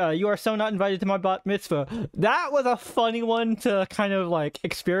 you are so not invited to my bat mitzvah. That was a funny one to kind of like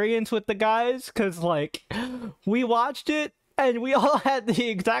experience with the guys, because like we watched it and we all had the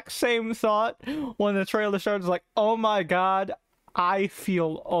exact same thought when the trailer started. Like, oh my god, I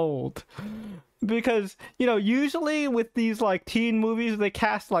feel old. Because, you know, usually with these like teen movies, they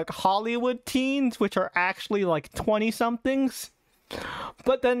cast like Hollywood teens, which are actually like 20-somethings.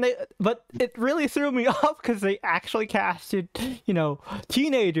 But it really threw me off because they actually casted, you know,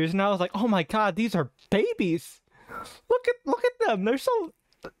 teenagers, and I was like, oh my god, these are babies. Look at them. They're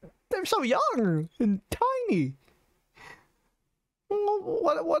so young and tiny.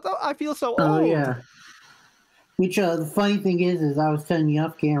 What I feel so old. Oh yeah. Which the funny thing is I was telling you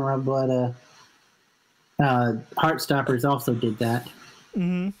off camera, but Heartstoppers also did that.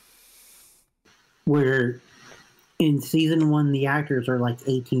 Mm-hmm. Where in season 1, the actors are like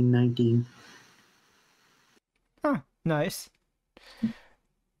 18, 19. Huh, nice.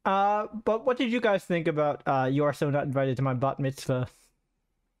 But what did you guys think about You Are So Not Invited to My Bat Mitzvah?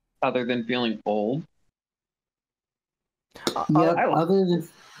 Other than feeling old? Other than...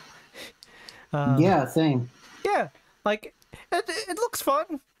 yeah, same. Yeah, like, it looks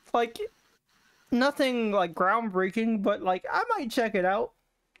fun. Like, nothing, like, groundbreaking, but, like, I might check it out.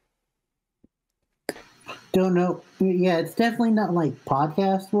 Don't know. Yeah, it's definitely not, like,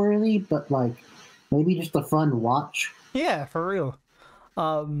 podcast worthy, but, like, maybe just a fun watch. Yeah, for real.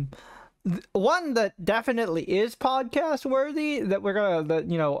 One that definitely is podcast worthy,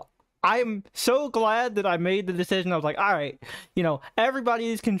 I'm so glad that I made the decision. I was like, all right, you know,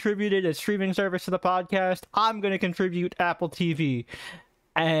 everybody's contributed a streaming service to the podcast. I'm going to contribute Apple TV.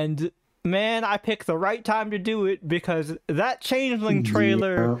 And man, I picked the right time to do it because that Changeling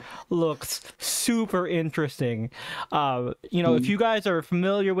trailer looks super interesting. You know, if you guys are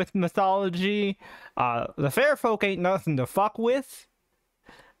familiar with mythology, the fair folk ain't nothing to fuck with.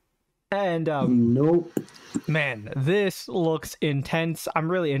 And nope. Man, this looks intense. I'm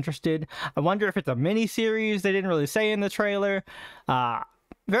really interested. I wonder if it's a mini-series. They didn't really say in the trailer.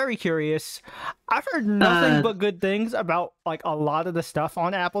 Very curious. I've heard nothing but good things about like a lot of the stuff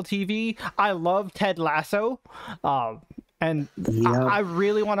on Apple TV. I love Ted Lasso. And I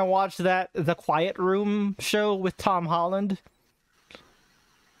really want to watch The Quiet Room show with Tom Holland.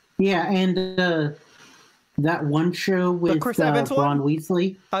 Yeah, and that one show with Chris Evans Ron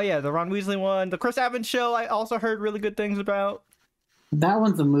Weasley. Oh yeah, the Ron Weasley one. The Chris Evans show I also heard really good things about. That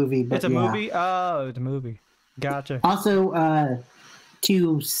one's a movie. But it's a movie? Oh, it's a movie. Gotcha. Also,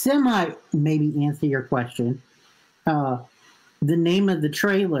 to maybe answer your question, the name of the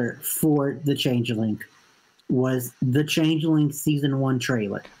trailer for The Changeling was The Changeling Season 1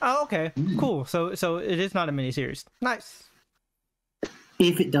 trailer. Oh, okay. Cool. So it is not a miniseries. Nice.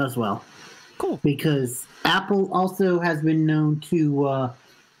 If it does well. Cool. Because Apple also has been known to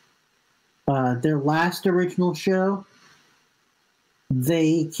their last original show,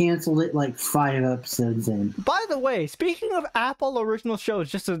 they canceled it like 5 episodes in. By the way, speaking of Apple original shows,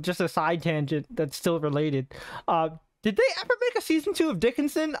 just a side tangent that's still related. Did they ever make a season 2 of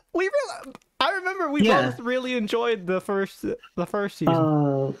Dickinson? I remember we both really enjoyed the first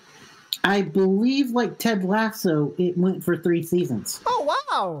season. I believe, like Ted Lasso, it went for 3 seasons. Oh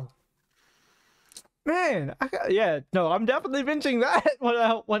wow! Man, I'm definitely binging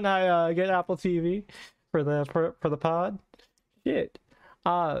that when I get Apple TV for the pod. Shit.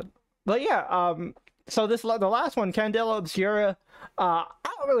 But yeah, so the last one, Candela Obscura, I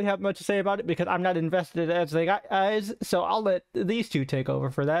don't really have much to say about it because I'm not invested as they guys, so I'll let these two take over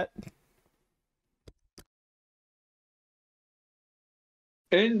for that.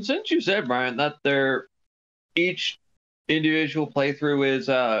 And since you said, Brian, that each individual playthrough is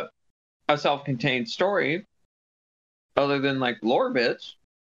a self-contained story, other than like lore bits,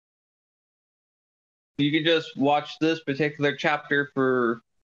 you can just watch this particular chapter for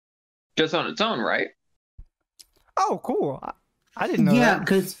just on its own, right? Oh, cool. I didn't know that. Yeah,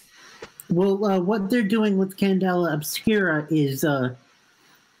 because, what they're doing with Candela Obscura is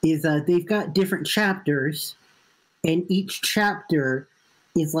they've got different chapters, and each chapter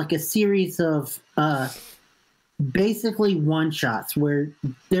is like a series of basically one-shots where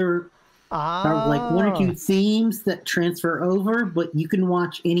there are like 1 or 2 themes that transfer over, but you can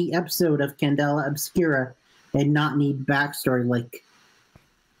watch any episode of Candela Obscura and not need backstory like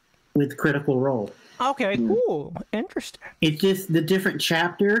with Critical Role. Okay, cool. Interesting. It's just the different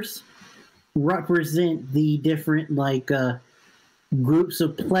chapters represent the different like groups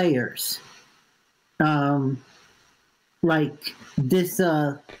of players. Like this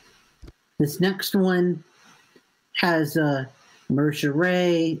next one has Marsha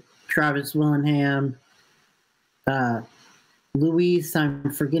Ray, Travis Willingham, Luis, I'm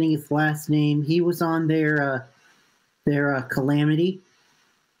forgetting his last name. He was on their Calamity,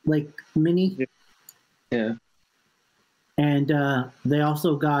 like, mini. Yeah. And they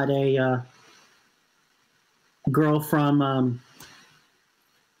also got a girl from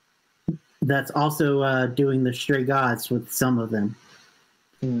that's also doing the Stray Gods with some of them.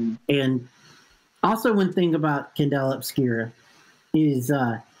 Mm. And also one thing about Candela Obscura is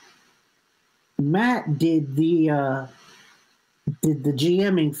Matt did the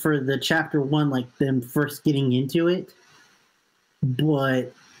GMing for the chapter 1, like them first getting into it,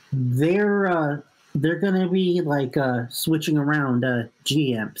 but they're gonna be like switching around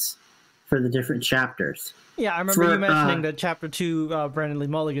GMs for the different chapters. Yeah, I remember you mentioning that chapter 2, Brandon Lee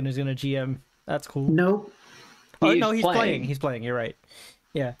Mulligan is gonna GM. That's cool. Nope. Oh no, he's playing. He's playing. You're right.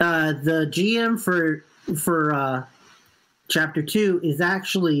 Yeah. The GM for chapter 2 is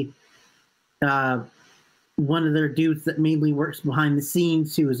actually one of their dudes that mainly works behind the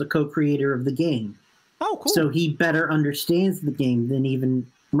scenes, who is a co-creator of the game. Oh, cool. So he better understands the game than even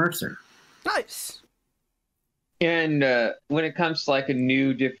Mercer. Nice. And when it comes to like a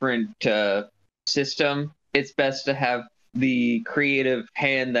new, different system, it's best to have the creative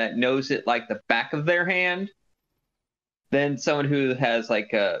hand that knows it like the back of their hand, than someone who has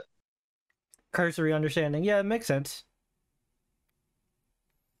like a cursory understanding. Yeah, it makes sense.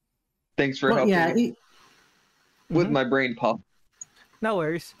 Thanks for helping with my brain pop. No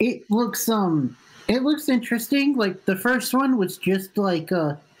worries. It looks interesting. Like the first one was just like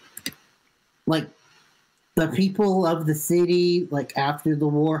the people of the city, like after the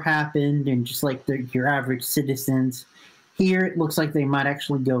war happened, and just like your average citizens. Here it looks like they might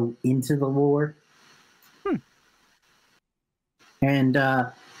actually go into the war. And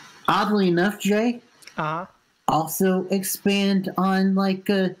oddly enough, Jay, also expand on like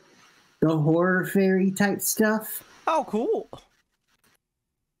the horror fairy type stuff. Oh, cool!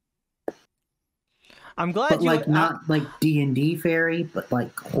 I'm glad but like not like D&D fairy, but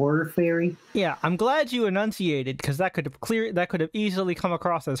like horror fairy. Yeah, I'm glad you enunciated, because that could have easily come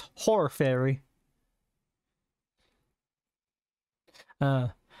across as horror fairy.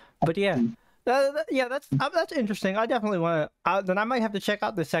 But yeah. Yeah, that's interesting. I definitely want to. Then I might have to check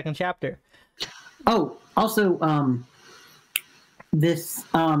out the second chapter. Oh, also, this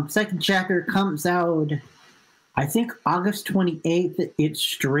second chapter comes out, I think, August 28th. It's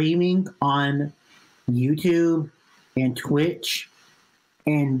streaming on YouTube and Twitch,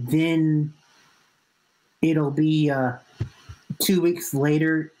 and then it'll be 2 weeks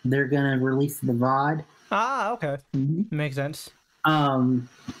later. They're gonna release the VOD. Ah, okay, makes sense.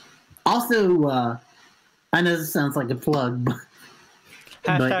 Also, I know this sounds like a plug, but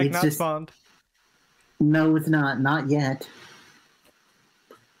it's not just spawned. No, it's not yet.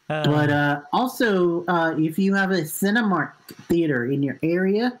 But also, if you have a Cinemark theater in your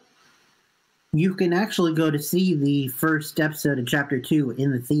area, you can actually go to see the first episode of Chapter 2 in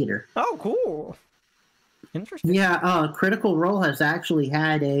the theater. Oh, cool! Interesting. Yeah, Critical Role has actually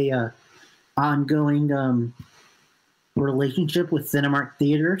had a ongoing relationship with Cinemark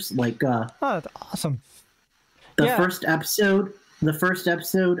theaters. Like, oh, that's awesome. The first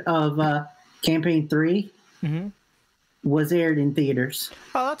episode of Campaign 3 was aired in theaters.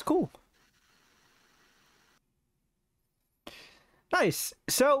 Oh, that's cool. Nice.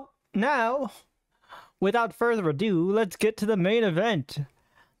 So now, without further ado, let's get to the main event.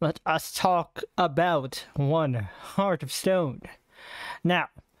 Let us talk about One Heart of Stone. Now,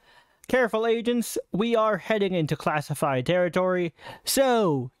 careful agents, we are heading into classified territory,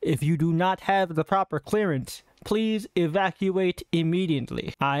 so if you do not have the proper clearance, please evacuate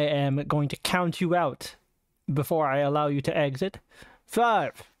immediately. I am going to count you out before I allow you to exit.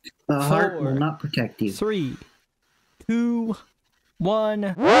 5, the heart will not protect you. 3, 2, 1.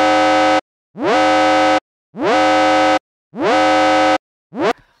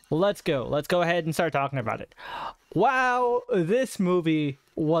 Let's go. Let's go ahead and start talking about it. Wow, this movie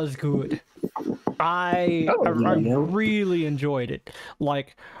was good. I really enjoyed it.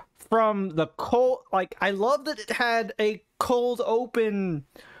 Like, from the cold, like, I love that it had a cold open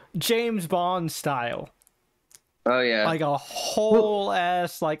James Bond style. Oh yeah, like a whole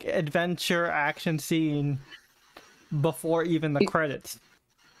ass like adventure action scene before even the credits.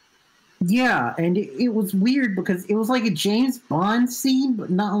 Yeah, and it was weird because it was like a James Bond scene, but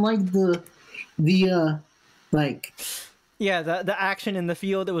not like the like. Yeah, the action in the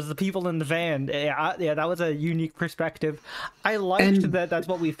field. It was the people in the van. Yeah, that was a unique perspective. I liked that. That's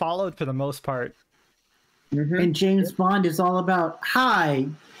what we followed for the most part. And James Bond is all about, hi,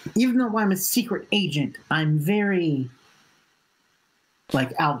 even though I'm a secret agent, I'm very,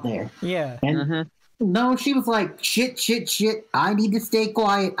 like, out there. Yeah. And no, she was like, shit. I need to stay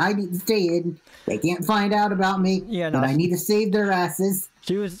quiet. I need to stay hidden. They can't find out about me. Yeah, no, but I need to save their asses.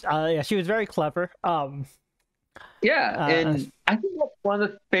 She was very clever. And I think that's one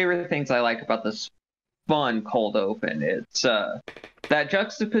of the favorite things I like about this fun cold open. It's that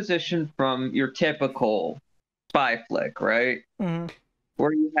juxtaposition from your typical spy flick, right?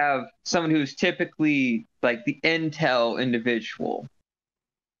 Where you have someone who's typically like the intel individual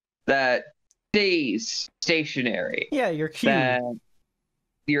that stays stationary. Yeah, you're cute. That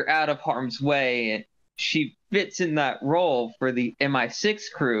you're out of harm's way, and she fits in that role for the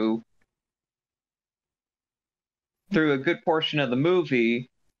MI6 crew through a good portion of the movie,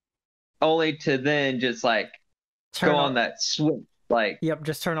 only to then just like go on that switch. Like,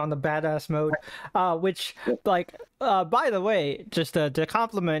 just turn on the badass mode. Which, like, by the way, just to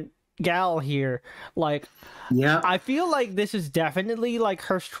compliment Gal here, like, I feel like this is definitely like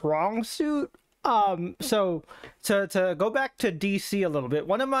her strong suit. So to go back to DC a little bit,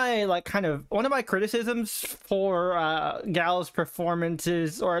 one of my criticisms for Gal's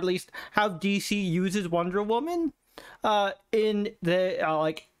performances, or at least how DC uses Wonder Woman, in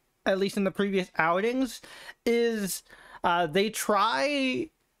the at least in the previous outings, is they try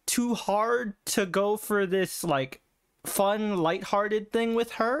too hard to go for this like fun, lighthearted thing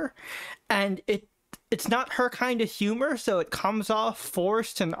with her, and it's not her kind of humor, so it comes off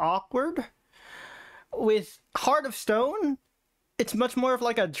forced and awkward. With Heart of Stone, it's much more of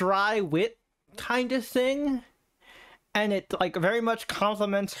like a dry wit kind of thing, and it like very much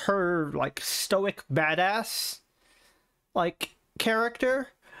complements her like stoic badass like character,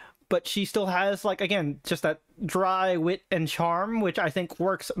 but she still has like, again, just that dry wit and charm, which I think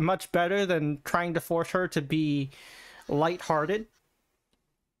works much better than trying to force her to be lighthearted.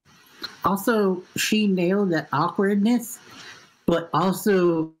 Also, she nailed that awkwardness, but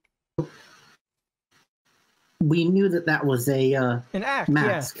also we knew that was an act,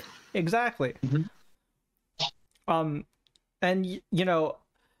 mask. Yeah, exactly. And you know,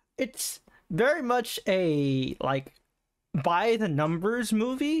 it's very much a like by the numbers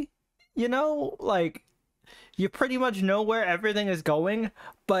movie. You know, like you pretty much know where everything is going,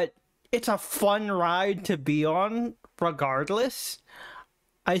 but it's a fun ride to be on regardless.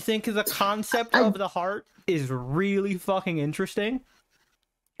 I think the concept of the heart is really fucking interesting.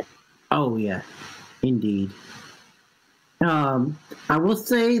 Oh yeah, indeed. I will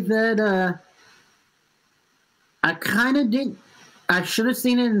say that I kind of didn't. I should have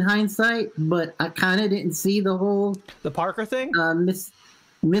seen it in hindsight, but I kind of didn't see the Parker thing.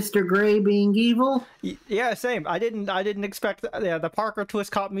 Mr. Gray being evil. Yeah, same. I didn't expect. The Parker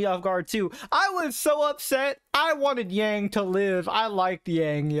twist caught me off guard too. I was so upset. I wanted Yang to live. I liked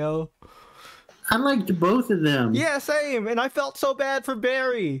Yang, yo. I liked both of them. Yeah, same. And I felt so bad for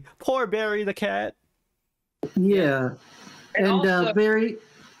Barry. Poor Barry the cat. Yeah. And also, Barry.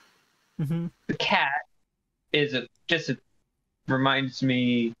 The cat reminds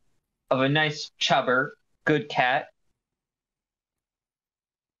me of a nice chubber, good cat.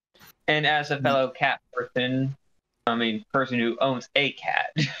 And as a fellow cat person, person who owns a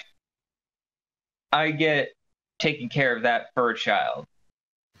cat, I get taking care of that fur child.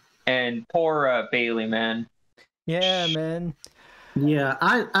 And poor Bailey, man. Yeah, man. Yeah,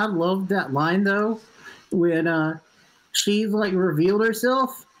 I love that line though, when she like revealed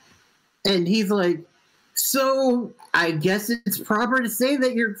herself, and he's like, "So I guess it's proper to say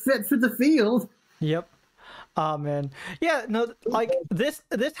that you're fit for the field." Yep. Oh man. Yeah, no, like this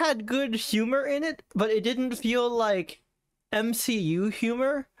had good humor in it, but it didn't feel like MCU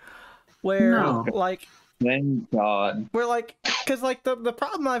humor where like, thank God. Where like, because like the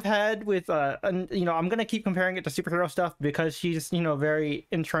problem I've had with and you know, I'm gonna keep comparing it to superhero stuff because she's, you know, very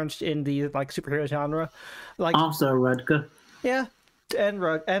entrenched in the like superhero genre. Like also Rudka. Yeah. And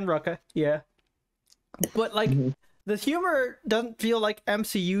Rucka, yeah. But like the humor doesn't feel like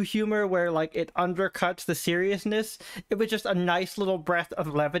MCU humor where like it undercuts the seriousness. It was just a nice little breath of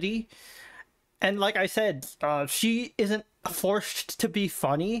levity. And like I said, she isn't forced to be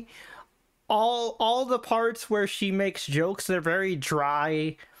funny. All the parts where she makes jokes, they're very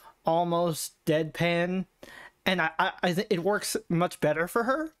dry, almost deadpan, and I think it works much better for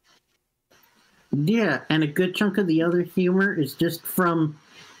her. Yeah, and a good chunk of the other humor is just from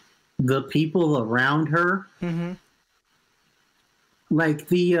the people around her. Like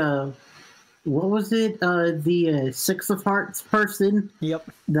the what was it? The Six of Hearts person. Yep.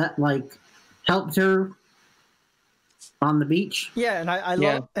 That like helped her on the beach. Yeah,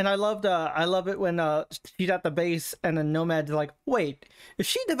 and I love it when she's at the base and then Nomad's like, wait, is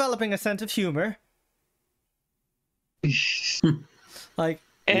she developing a sense of humor? Like,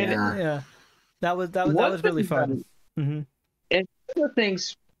 yeah, that was really fun. Mm-hmm. And the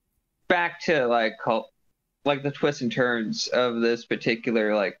things back to like the twists and turns of this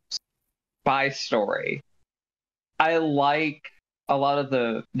particular like spy story. I like a lot of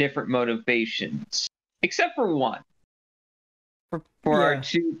the different motivations, except for one. For our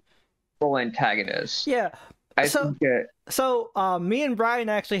two antagonists. Yeah. I think me and Brian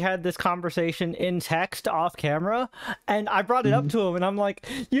actually had this conversation in text off camera, and I brought it up to him, and I'm like,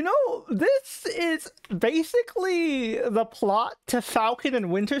 this is basically the plot to Falcon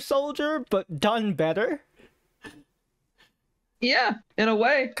and Winter Soldier, but done better. Yeah, in a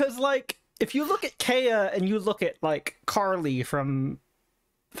way. Because, like, if you look at Kea and you look at, like, Carly from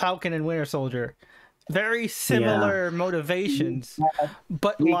Falcon and Winter Soldier, very similar motivations,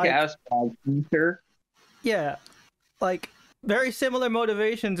 but like, like very similar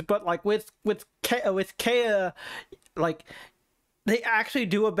motivations, but like with Kea, like they actually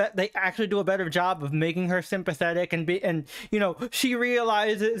do a better job of making her sympathetic and she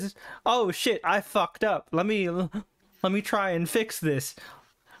realizes, oh shit, I fucked up. Let me try and fix this.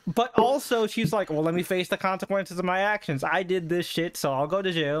 But also she's like, well, let me face the consequences of my actions. I did this shit, so I'll go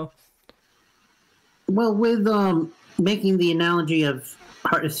to jail. Well, with making the analogy of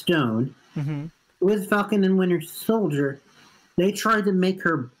Heart of Stone, with Falcon and Winter Soldier, they tried to make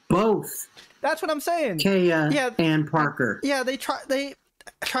her both. That's what I'm saying. Kea and Parker. Yeah, they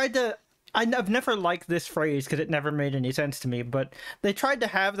tried to. I've never liked this phrase because it never made any sense to me. But they tried to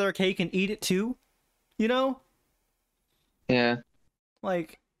have their cake and eat it too. Yeah.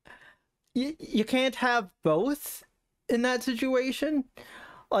 Like, you can't have both in that situation.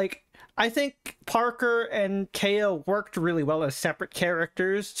 Like, I think Parker and Kea worked really well as separate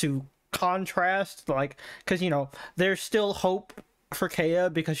characters to contrast, like, because, there's still hope for Kea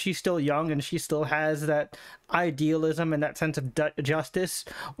because she's still young and she still has that idealism and that sense of justice,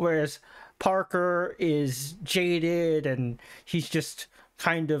 whereas Parker is jaded and he's just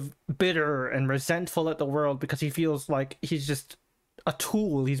kind of bitter and resentful at the world because he feels like he's just a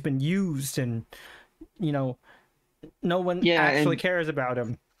tool. He's been used and, no one actually cares about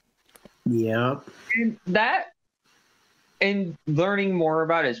him. Yep. And learning more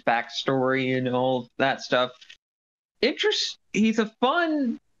about his backstory and all that stuff. He's a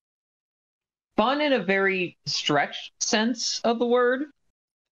fun in a very stretched sense of the word,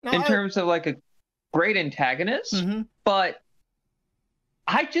 terms of like a great antagonist. But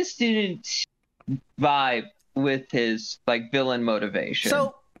I just didn't vibe with his like villain motivation.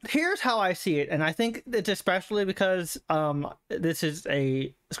 So here's how I see it, and I think it's especially because this is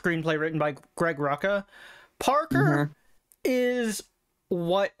a screenplay written by Greg Rucka. Parker is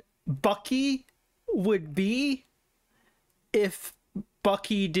what Bucky would be if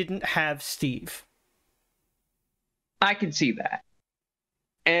Bucky didn't have Steve. I can see that.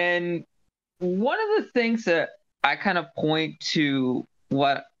 And one of the things that I kind of point to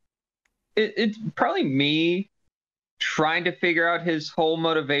it's probably me trying to figure out his whole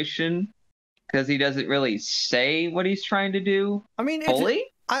motivation because he doesn't really say what he's trying to do. I mean, fully.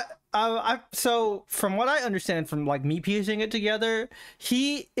 So from what I understand from like me piecing it together,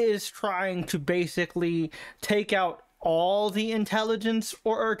 he is trying to basically take out all the intelligence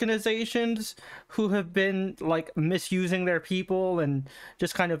or organizations who have been like misusing their people and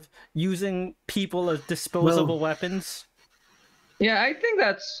just kind of using people as disposable weapons. Yeah, I think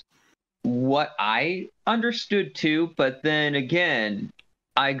that's what I understood too, but then again,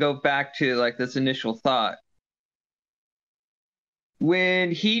 I go back to like this initial thought.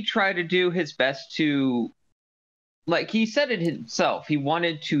 When he tried to do his best to, like he said it himself, he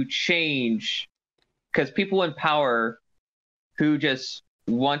wanted to change because people in power who just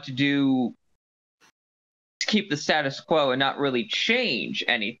want to keep the status quo and not really change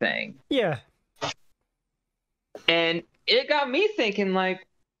anything. Yeah. And it got me thinking like,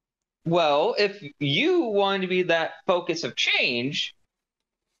 well, if you want to be that focus of change,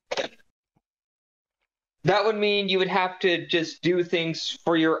 that would mean you would have to just do things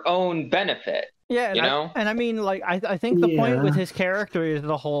for your own benefit. Yeah, and I mean, like, I think the point with his character is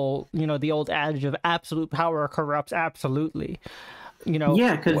the whole, the old adage of absolute power corrupts absolutely.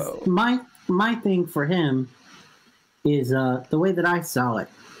 Yeah, because my thing for him is the way that I saw it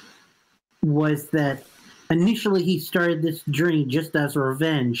was that initially he started this journey just as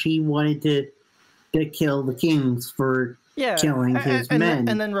revenge. He wanted to kill the kings for killing his men,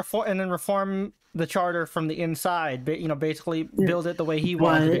 and then reform the charter from the inside. Basically build it the way he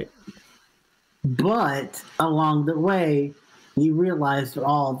wanted it. But along the way, he realized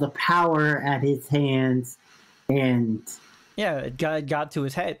all the power at his hands, and it got to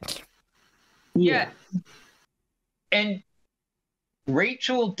his head. Yeah. And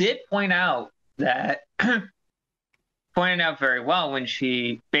Rachel did point out pointed out very well when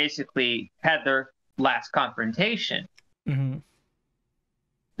she basically had their last confrontation,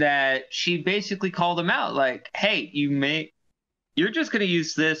 that she basically called him out, like, hey, you're just going to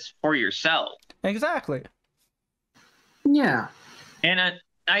use this for yourself. Exactly. Yeah. And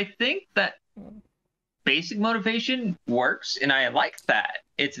I think that basic motivation works, and I like that.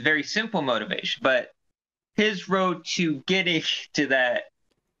 It's a very simple motivation, but his road to getting to that,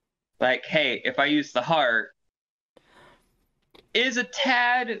 like, hey, if I use the heart, is a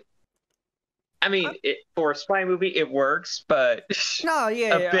tad. I mean, for a spy movie, it works, but no,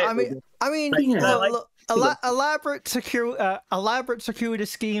 elaborate security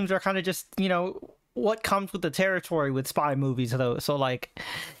schemes are kind of just what comes with the territory with spy movies, though. So like,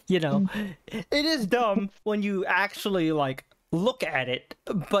 it is dumb when you actually like look at it,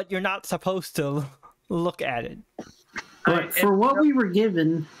 but you're not supposed to look at it. But for what we were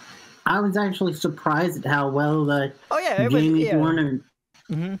given, I was actually surprised at how well Jamie Warner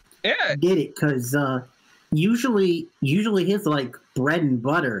did it, because usually his like bread and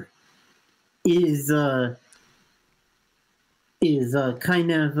butter is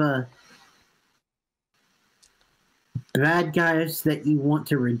kind of bad guys that you want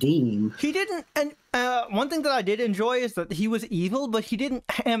to redeem. He didn't, and one thing that I did enjoy is that he was evil, but he didn't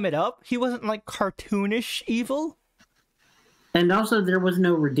ham it up. He wasn't like cartoonish evil. And also, there was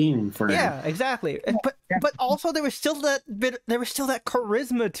no redeeming for him. Yeah, exactly. But also, there was still that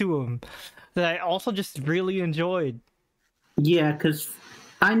charisma to him that I also just really enjoyed. Yeah, because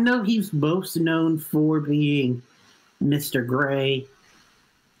I know he's most known for being Mr. Gray,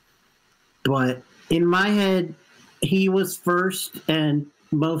 but in my head, he was first, and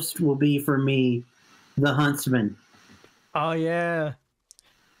most will be for me the Huntsman. Oh yeah,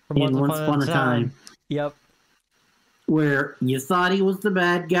 in Once Upon a Time. Yep. Where you thought he was the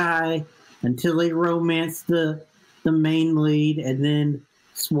bad guy until they romanced the main lead, and then,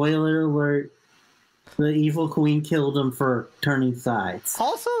 spoiler alert, the evil queen killed him for turning sides.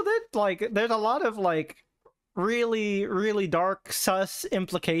 Also, there's a lot of really, really dark, sus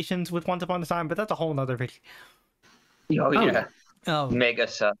implications with Once Upon a Time, but that's a whole nother video. Oh yeah. Mega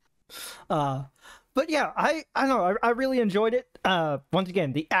sus. But yeah, I don't know. I really enjoyed it. Once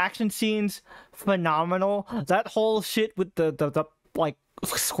again, the action scenes phenomenal. That whole shit with the like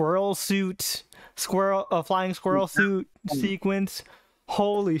flying squirrel suit sequence.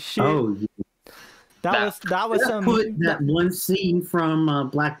 Holy shit! Oh, that was some. Put that one scene from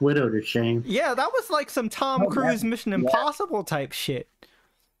Black Widow to shame. Yeah, that was like some Tom Cruise Mission Impossible type shit.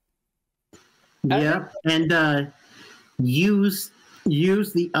 Yeah, and use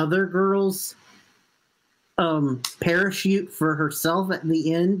the other girl's parachute for herself at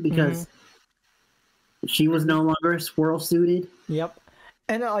the end, because she was no longer squirrel suited. Yep.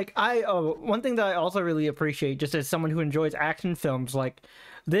 And one thing that I also really appreciate, just as someone who enjoys action films, like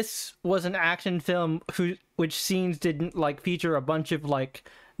this was an action film which scenes didn't feature a bunch of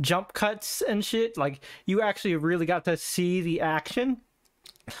jump cuts and shit. Like you actually really got to see the action.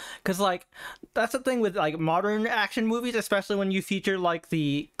 Because that's the thing with modern action movies, especially when you feature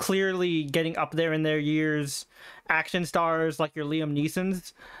the clearly getting up there in their years action stars like your Liam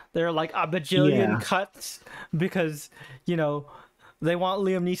Neesons. They're a bajillion cuts because they want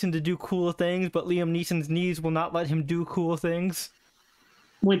Liam Neeson to do cool things, but Liam Neeson's knees will not let him do cool things.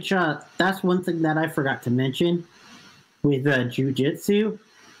 Which that's one thing that I forgot to mention with jiu-jitsu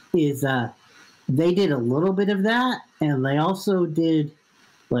is they did a little bit of that, and they also did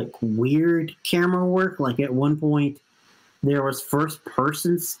weird camera work. At one point there was first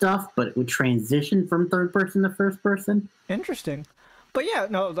person stuff, but it would transition from third person to first person. Interesting. But yeah,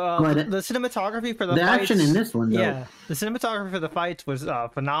 no, the cinematography for the fights, action in this one, though. Yeah, the cinematography for the fights was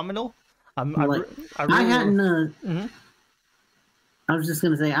phenomenal. I was just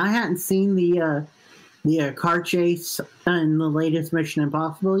gonna say I hadn't seen the car chase in the latest Mission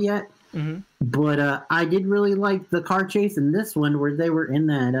Impossible yet. But I did really like the car chase in this one, where they were in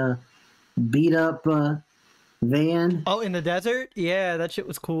that beat up van. Oh, in the desert? Yeah, that shit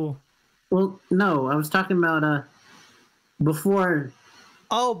was cool. Well, no, I was talking about before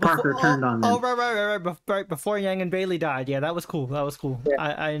Parker turned on them. Oh, right, before Yang and Bailey died. Yeah, that was cool. Yeah.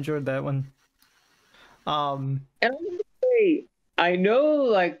 I enjoyed that one. And I was gonna say, I know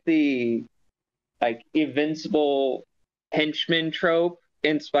the invincible henchman trope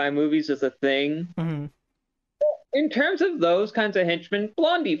in spy movies is a thing. in terms of those kinds of henchmen,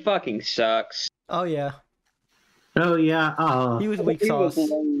 Blondie fucking sucks. Oh yeah. Oh yeah. He was weak sauce.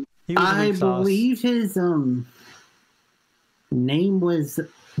 I believe his name was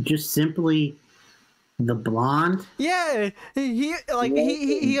just simply the Blonde. Yeah, he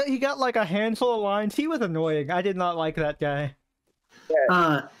got like a handful of lines. He was annoying. I did not like that guy.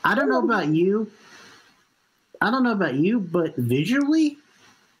 I don't know about you, but visually,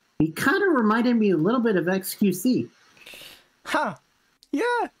 he kind of reminded me a little bit of XQC. Huh.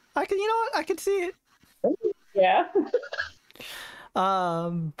 Yeah, I can. You know what? I can see it. Yeah.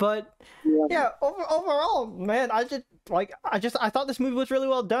 But yeah, overall, man, I thought this movie was really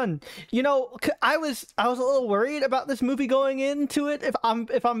well done. You know, I was a little worried about this movie going into it, if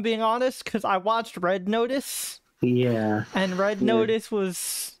I'm being honest, because I watched Red Notice. Yeah. And Red Notice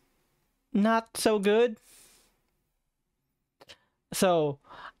was not so good. So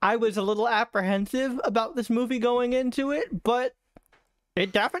I was a little apprehensive about this movie going into it, but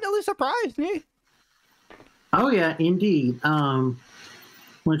it definitely surprised me. Oh yeah, indeed.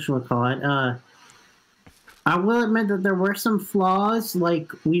 What should we call it? I will admit that there were some flaws,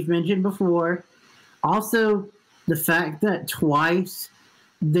 like we've mentioned before. Also, the fact that twice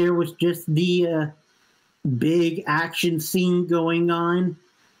there was just the big action scene going on,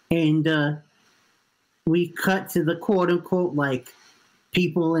 and we cut to the quote-unquote, like,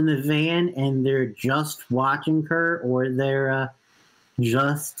 people in the van, and they're just watching her, or they're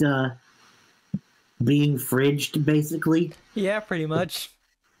just being fridged, basically. Yeah, pretty much.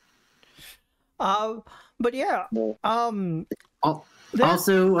 But yeah. Also,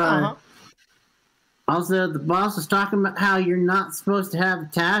 the boss was talking about how you're not supposed to have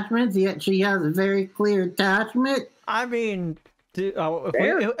attachments, yet she has a very clear attachment. I mean,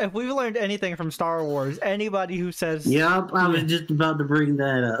 if we've learned anything from Star Wars, anybody who says... Yep, I was just about to bring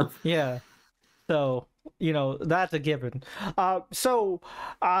that up. Yeah. So, you know, that's a given. The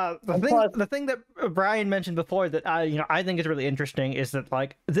thing that Brian mentioned before that I think is really interesting is that,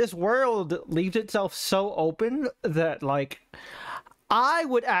 like, this world leaves itself so open that, like, I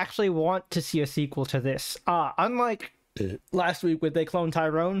would actually want to see a sequel to this. Unlike last week with They Clone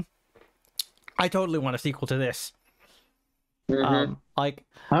Tyrone, I totally want a sequel to this. Mm-hmm.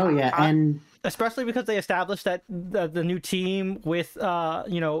 And especially because they established that the new team with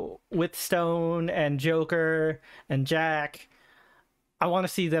with Stone and Joker and Jack, I want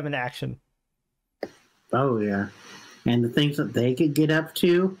to see them in action. Oh yeah, and the things that they could get up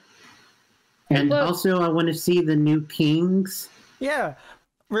to, and also I want to see the new Kings. Yeah,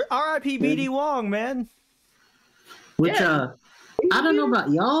 R.I.P. BD Wong, man. Which I don't know about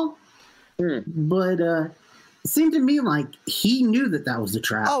y'all, but it seemed to me like he knew that was a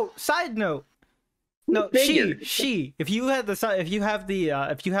trap. Oh, side note. No, she. If you have the subtitles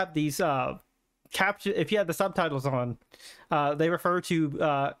on, they refer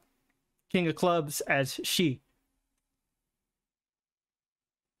to King of Clubs as she.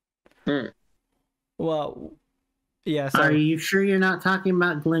 Well, yeah. So, are you sure you're not talking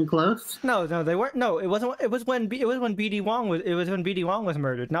about Glenn Close? No, they weren't. No, it wasn't. It was when BD Wong was. It was when BD Wong was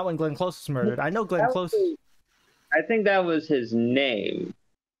murdered, not when Glenn Close was murdered. I know Glenn Close. I think that was his name.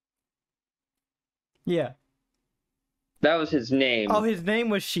 Yeah. That was his name. Oh, his name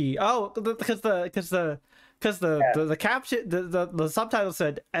was she. Oh, because the caption the subtitle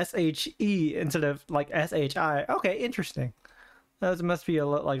said SHE instead of like SHI. Okay, interesting. That must be a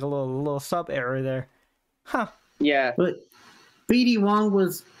little sub error there. Huh. Yeah. But BD Wong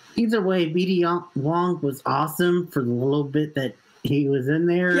was either way. BD Wong was awesome for the little bit that he was in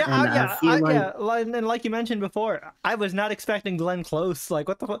there. Yeah, and like you mentioned before, I was not expecting Glenn Close. Like,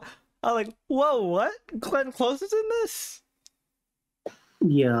 what the fuck? I'm like, whoa, what? Glenn Close is in this?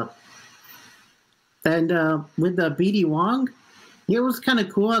 Yeah. And with the BD Wong, it was kind of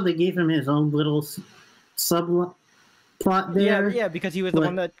cool how they gave him his own little subplot there. Yeah, because he was the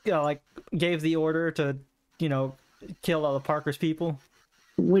one that gave the order to kill all the Parker's people.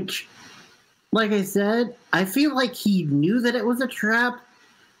 Which, like I said, I feel like he knew that it was a trap,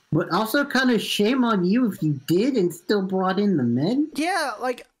 but also kind of shame on you if you did and still brought in the men. Yeah,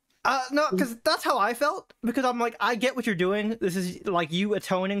 no, because that's how I felt. Because I'm like, I get what you're doing. This is like you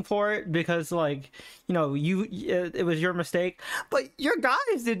atoning for it because, it was your mistake. But your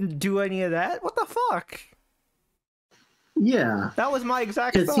guys didn't do any of that. What the fuck? Yeah, that was my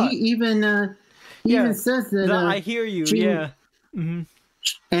exact thought. Because he even says that I hear you. Yeah, mm-hmm.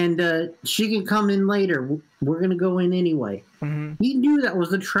 And she can come in later. We're gonna go in anyway. Mm-hmm. He knew that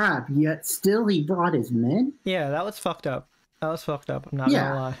was a trap, yet still he brought his men. Yeah, that was fucked up. I'm not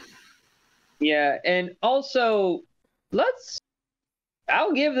gonna lie. Yeah, and also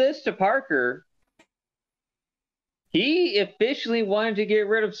I'll give this to Parker. he officially wanted to get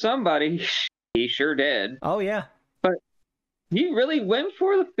rid of somebody. He sure did. Oh yeah. But he really went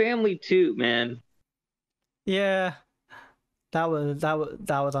for the family too, man. Yeah. That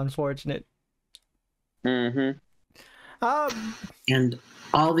was unfortunate. Mm-hmm. And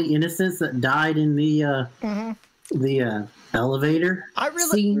all the innocents that died in the elevator. I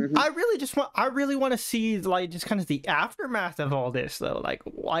really want to see like just kind of the aftermath of all this though. Like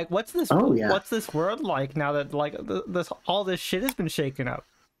what's this? What's this world like now that like all this shit has been shaken up?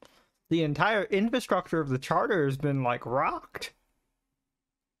 The entire infrastructure of the charter has been like rocked.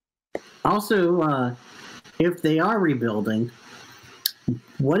 Also, if they are rebuilding,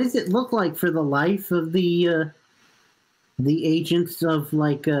 what does it look like for the life of the agents of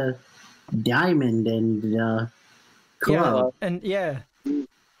like Diamond and Club?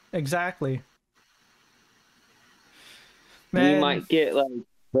 Exactly. Man. We might get like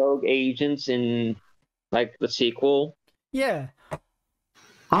rogue agents in like the sequel. Yeah.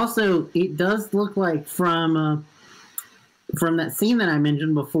 Also, it does look like from that scene that I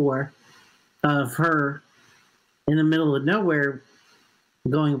mentioned before of her in the middle of nowhere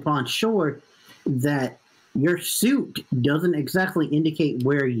going upon shore that your suit doesn't exactly indicate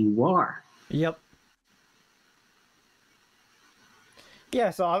where you are. Yep.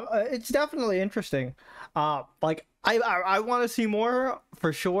 Yeah, so it's definitely interesting. Like I want to see more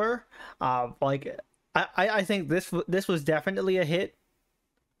for sure. Like I think this was definitely a hit.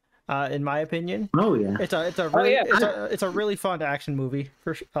 In my opinion. Oh yeah. It's a really fun action movie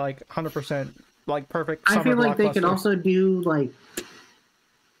for like 100%, like perfect. I feel like they could also do like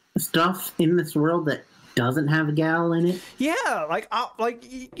stuff in this world that doesn't have Gal in it. Yeah, like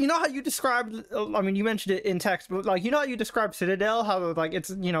you know how you described. I mean, you mentioned it in text, but like you know how you described Citadel, how like it's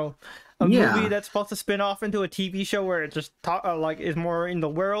a movie that's supposed to spin off into a TV show where it just like is more in the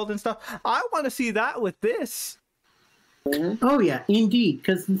world and stuff. I want to see that with this. Mm-hmm. Oh yeah, indeed.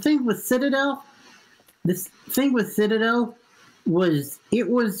 Because the thing with Citadel was it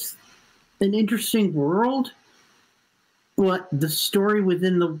was an interesting world, but the story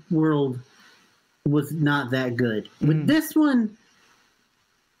within the world was not that good. With this one,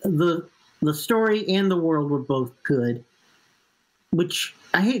 the story and the world were both good. Which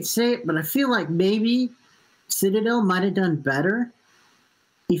I hate to say it, but I feel like maybe Citadel might have done better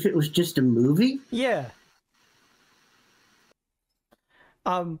if it was just a movie. Yeah.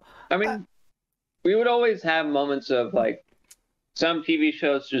 I mean, we would always have moments of like some TV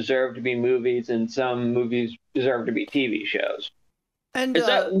shows deserve to be movies and some movies deserve to be TV shows. And is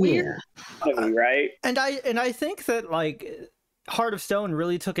that weird? Yeah. Right? And I think that like Heart of Stone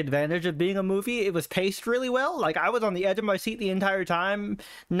really took advantage of being a movie. It was paced really well. Like I was on the edge of my seat the entire time.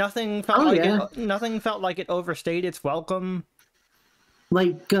 Nothing felt like it overstayed its welcome.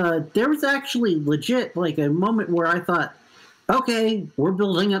 Like there was actually legit like a moment where I thought, okay, we're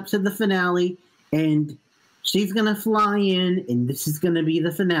building up to the finale, and she's going to fly in, and this is going to be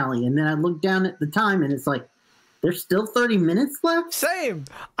the finale. And then I look down at the time, and it's like, there's still 30 minutes left? Same!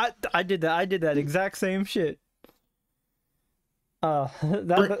 I did that. I did that exact same shit. But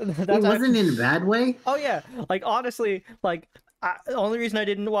it wasn't in a bad way? Oh, yeah. Like, honestly, like, the only reason I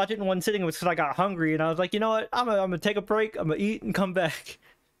didn't watch it in one sitting was because I got hungry, and I was like, you know what? I'm gonna take a break, I'm gonna eat, and come back.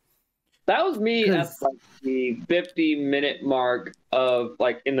 That was me at like the 50-minute mark of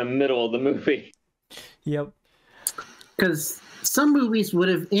like in the middle of the movie. Yep. Because some movies would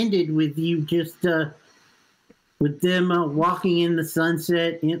have ended with you just with them walking in the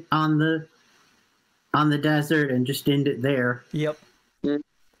sunset on the desert and just end it there. Yep. Mm-hmm.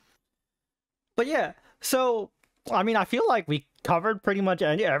 But yeah, so I mean, I feel like we covered pretty much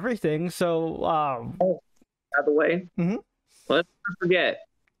everything. So, by the way, let's not forget.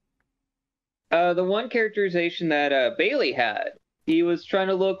 The one characterization that Bailey had, he was trying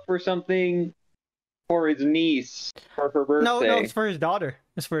to look for something for his niece for her birthday. No, it's for his daughter.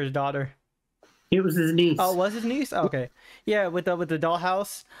 It's for his daughter. It was his niece. Oh, it was his niece? Okay. Yeah, with the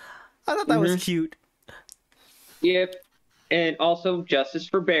dollhouse. I thought that was cute. Yep. And also justice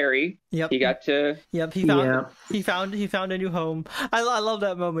for Barry. Yep. He got to. Yep. He found a new home. I love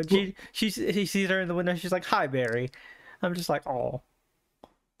that moment. He sees her in the window. She's like, "Hi, Barry." I'm just like, "Oh."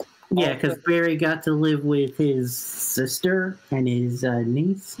 Yeah, because Barry got to live with his sister and his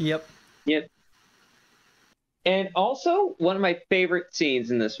niece. Yep. And also, one of my favorite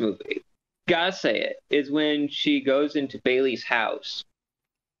scenes in this movie, gotta say it, is when she goes into Bailey's house.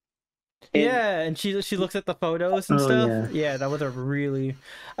 And she looks at the photos and stuff. Yeah, that was a really,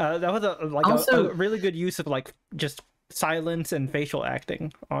 a really good use of like just silence and facial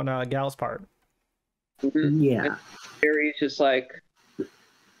acting on Gal's part. Yeah. And Barry's just like,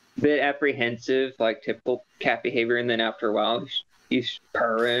 bit apprehensive, like typical cat behavior, and then after a while, he's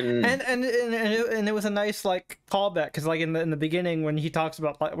purring. And it was a nice like callback because like in the beginning when he talks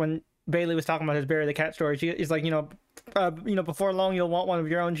about like when Bailey was talking about his Barry the cat story, he's like, before long you'll want one of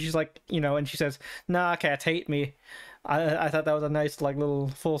your own. She's like, and she says, "Nah, cats hate me." I thought that was a nice like little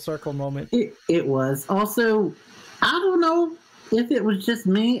full circle moment. It was. Also, I don't know if it was just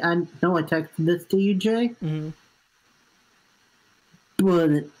me. I know I texted this to you, Jay. Mm-hmm.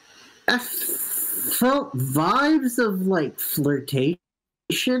 But I felt vibes of like flirtation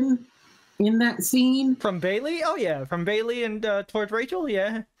in that scene. From Bailey? Oh yeah, from Bailey and towards Rachel,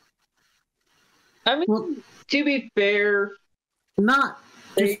 yeah. I mean, to be fair, not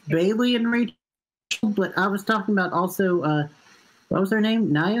just Bailey and Rachel, but I was talking about also, what was her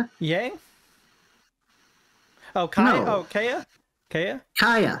name? Naya? Yang? Oh, Kaya? No. Oh, Kaya? Kaya?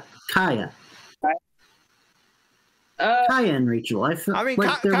 Kaya. Kaya and Rachel. I feel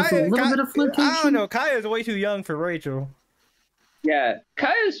like there was a little bit of flirtation. I don't know. Kaya's way too young for Rachel. Yeah,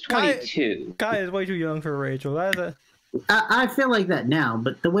 Kaya's 22. Kaya's way too young for Rachel. I feel like that now,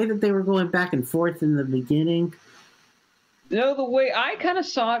 but the way that they were going back and forth in the beginning. No, the way I kind of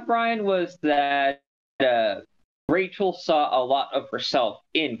saw it, Brian, was that Rachel saw a lot of herself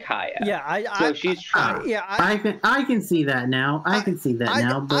in Kaya. Yeah, she's trying. I can see that now. I can see that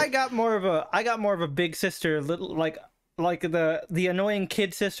now. But I got more of a big sister, little like the annoying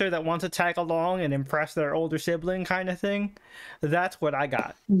kid sister that wants to tag along and impress their older sibling kind of thing. That's what I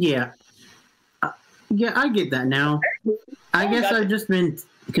got. Yeah. Yeah, I get that now. I guess I've just been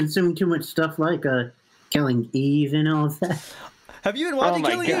consuming too much stuff like Killing Eve and all of that. Have you been watching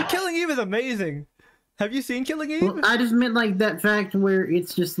Killing Eve? Killing Eve is amazing. Have you seen Killing Eve? Well, I just meant like that fact where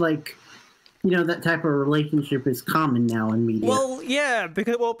it's just like, that type of relationship is common now in media. Well, yeah,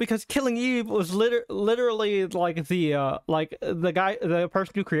 because Killing Eve was literally like the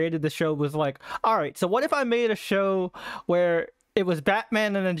person who created the show was like, all right, so what if I made a show where it was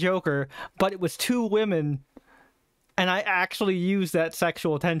Batman and a Joker, but it was two women, and I actually used that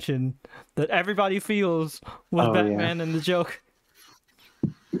sexual tension that everybody feels with Batman and the Joker.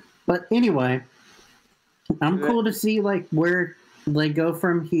 But anyway, I'm cool to see like where they go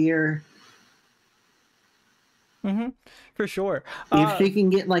from here. Mm-hmm. For sure. If she can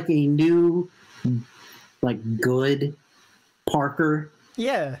get like a new, like good Parker,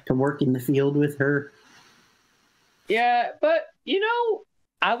 to work in the field with her. Yeah, but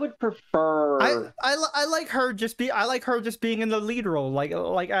I would prefer. I like her just being in the lead role, like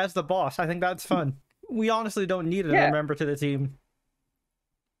as the boss. I think that's fun. We honestly don't need another member to the team.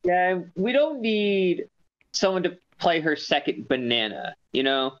 Yeah, we don't need someone to play her second banana.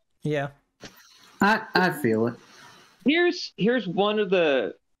 Yeah. I feel it. Here's one of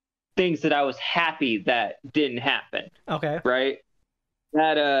the things that I was happy that didn't happen. Okay. Right?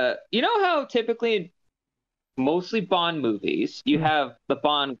 That how typically in mostly Bond movies you have the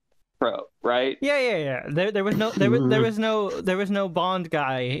Bond pro, right? Yeah. There was no Bond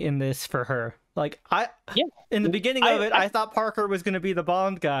guy in this for her. Like in the beginning of it, I thought Parker was going to be the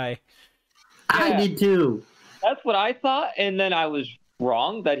Bond guy. I did too. That's what I thought, and then I was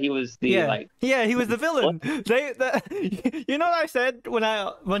wrong that he was the he was the villain. You know what I said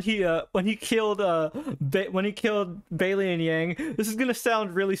when he killed Bailey and Yang. This is gonna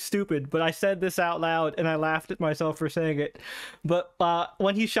sound really stupid, but I said this out loud and I laughed at myself for saying it. But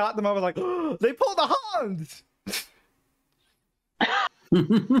when he shot them, I was like, oh, they pulled the Hans.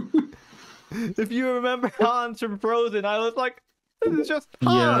 If you remember Hans from Frozen, I was like, this is just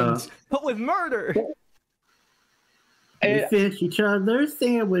Hans, but with murder. They finish each other's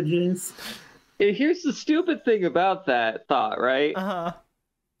sandwiches. Here's the stupid thing about that thought, right? Uh-huh.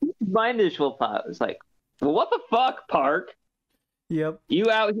 My initial thought was like, well, what the fuck, Park? Yep.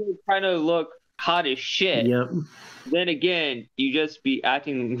 You out here trying to look hot as shit. Yep. Then again, you just be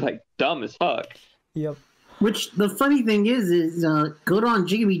acting like dumb as fuck. Yep. Which, the funny thing is good on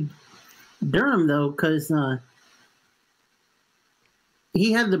Jimmy Durham, though, because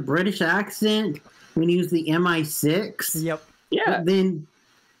he had the British accent when he was the MI6. Yep. Yeah. But then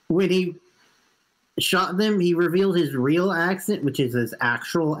when he shot them, he revealed his real accent, which is his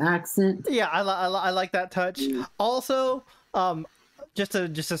actual accent. Yeah, I like that touch. Also, just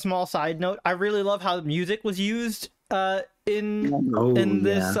a small side note, I really love how the music was used in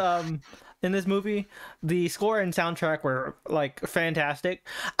this movie. The score and soundtrack were like fantastic.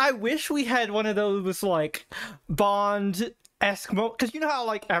 I wish we had one of those like Bond-esque because you know how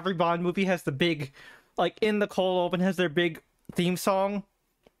like every Bond movie has the big, like in the cold open has their big theme song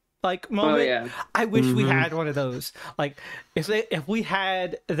like moment. Oh, yeah. I wish we had one of those. Like if we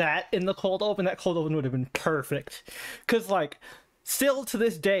had that in the cold open, that cold open would have been perfect. Because like still to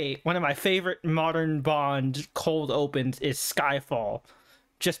this day, one of my favorite modern Bond cold opens is Skyfall,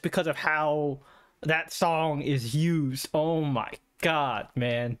 just because of how that song is used. Oh my god,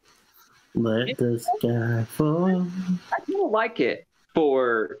 man. Let the sky fall. I kind of like it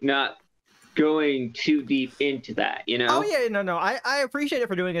for not going too deep into that, you know? Oh yeah, no, I appreciate it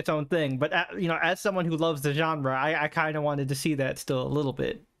for doing its own thing, but you know, as someone who loves the genre, I kind of wanted to see that still a little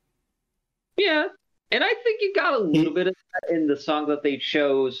bit. Yeah, and I think you got a little bit of that in the song that they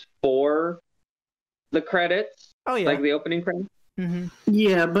chose for the credits. Oh yeah, like the opening credits. Mm-hmm.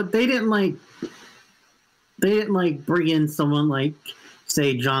 Yeah, but they didn't bring in someone like,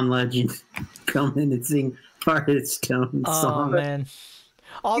 say, John Legend come in and sing part of the Stones song. Oh man.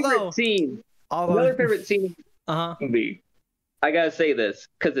 Although another favorite scene in the movie, I gotta say this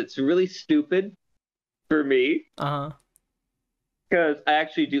because it's really stupid for me. Because I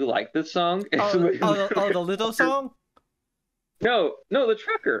actually do like this song. The little song? No, the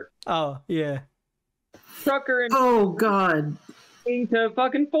trucker. Oh yeah. Trucker and oh god, to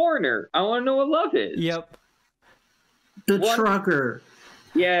fucking Foreigner. I want to know what love is. Yep. The trucker.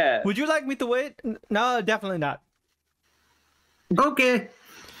 Yeah. Would you like me to wait? No, definitely not. Okay.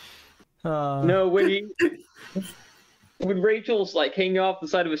 No, when Rachel's like hanging off the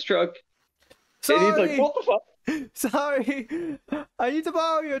side of his truck, sorry. and he's like, "What the fuck?" Sorry, I need to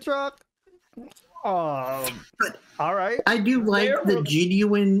borrow your truck. All right. I do like the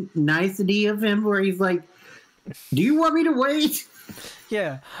genuine nicety of him, where he's like, "Do you want me to wait?"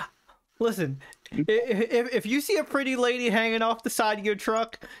 Yeah. Listen, if you see a pretty lady hanging off the side of your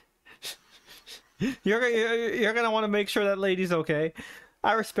truck, you're gonna want to make sure that lady's okay.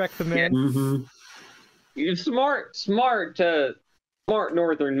 I respect the man. Yeah. Mm-hmm. You're smart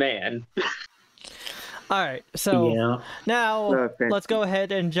northern man. All right, so yeah. Now let's go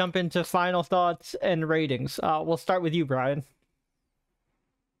ahead and jump into final thoughts and ratings. We'll start with you, Brian.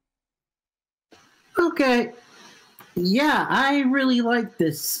 Okay. Yeah, I really like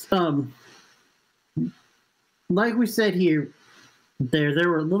this. Like we said here, there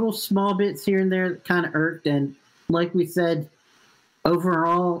were little small bits here and there that kind of irked, and like we said,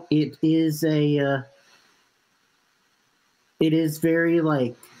 overall, it is very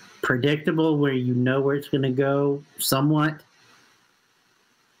like predictable, where you know where it's going to go somewhat.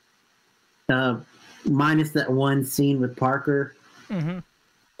 Minus that one scene with Parker. Mm-hmm.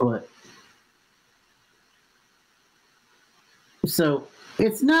 But so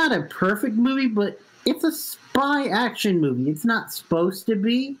it's not a perfect movie, but it's a spy action movie. It's not supposed to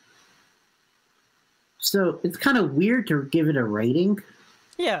be. So it's kind of weird to give it a rating.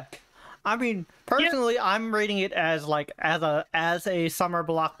 Yeah. I mean, personally, yeah. I'm rating it as a summer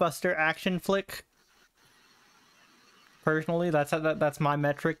blockbuster action flick. Personally, that's my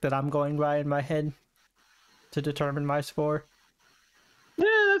metric that I'm going by in my head to determine my score.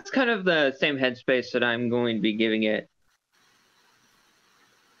 Yeah, that's kind of the same headspace that I'm going to be giving it.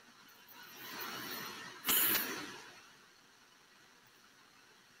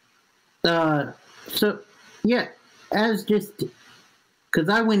 So yeah, as just. Because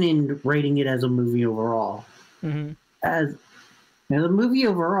I went in rating it as a movie overall. Mm-hmm. As a movie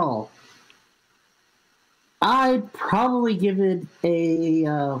overall, I'd probably give it a,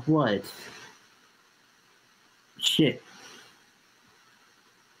 what? Shit.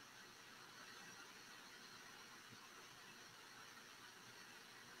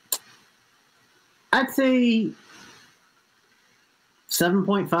 I'd say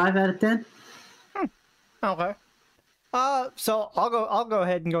 7.5 out of 10. Okay. So I'll go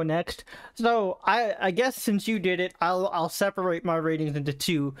ahead and go next. So I guess since you did it, I'll separate my ratings into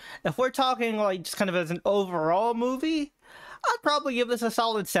two. If we're talking like just kind of as an overall movie, I'd probably give this a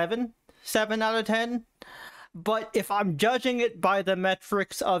solid 7 out of 10. But if I'm judging it by the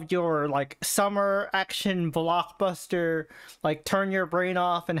metrics of your like summer action blockbuster, like turn your brain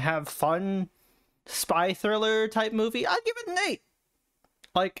off and have fun spy thriller type movie, I'd give it an 8.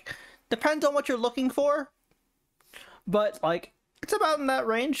 Like, depends on what you're looking for. But, like, it's about in that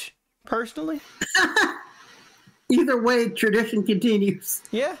range, personally. Either way, tradition continues.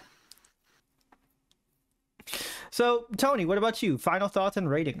 Yeah. So, Tony, what about you? Final thoughts and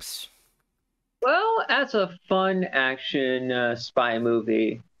ratings? Well, as a fun action spy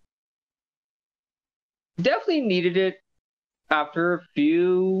movie, definitely needed it after a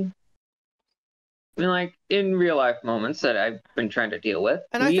few, like, in real life moments that I've been trying to deal with.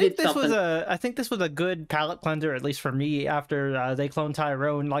 And I think this was a good palate cleanser, at least for me, after They Cloned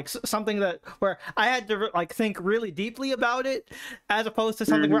Tyrone. Like something where I had to like think really deeply about it, as opposed to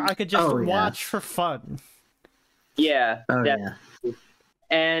something where I could just watch for fun. Yeah. Oh, yeah.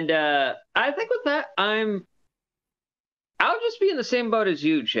 And I think with that, I I'll just be in the same boat as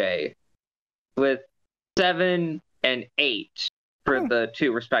you, Jay, with 7 and 8 for the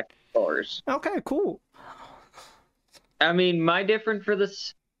 2 respective scores. Okay, cool. I mean,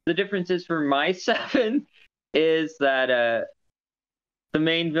 the differences for my 7 is that the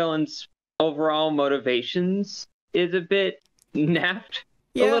main villain's overall motivations is a bit napped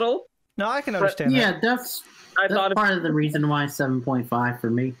a little. No, I can understand that. Yeah, that's part of the reason why 7.5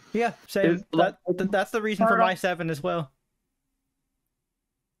 for me. Yeah, same. That's the reason for my 7 as well.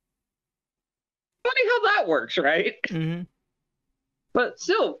 Funny how that works, right? Mm-hmm. But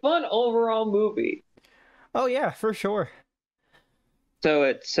still, fun overall movie. Oh yeah, for sure. So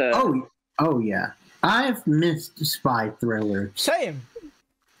it's oh yeah, I've missed spy thrillers. Same.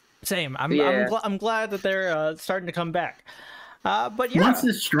 I'm glad that they're starting to come back. But yeah, once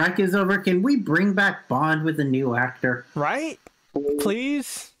the strike is over, can we bring back Bond with a new actor? Right?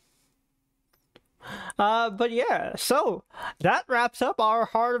 Please. But yeah, so that wraps up our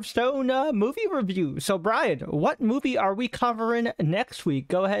Heart of Stone movie review. So Brian, what movie are we covering next week?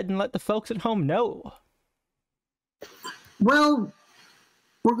 Go ahead and let the folks at home know. Well,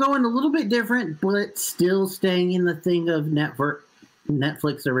 we're going a little bit different, but still staying in the thing of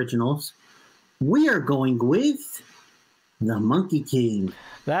Netflix originals. We are going with The Monkey King.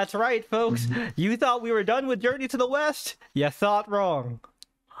 That's right, folks. You thought we were done with Journey to the West? You thought wrong.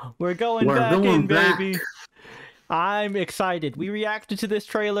 We're going back, baby. I'm excited. We reacted to this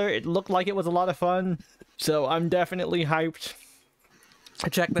trailer. It looked like it was a lot of fun, so I'm definitely hyped.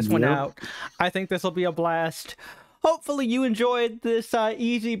 Check this one out. I think this will be a blast. Hopefully you enjoyed this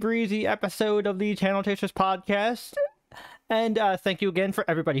easy breezy episode of the Channel Tasters podcast. And thank you again for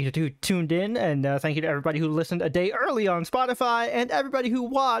everybody who tuned in, and thank you to everybody who listened a day early on Spotify, and everybody who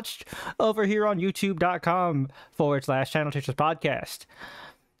watched over here on youtube.com/Channel Tasters podcast.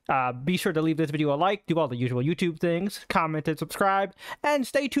 Be sure to leave this video a like, do all the usual YouTube things, comment and subscribe, and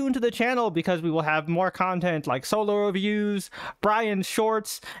stay tuned to the channel because we will have more content like solo reviews, Brian's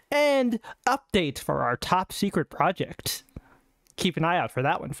shorts, and updates for our top secret project. Keep an eye out for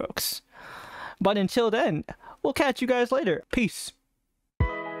that one, folks. But until then, we'll catch you guys later. Peace.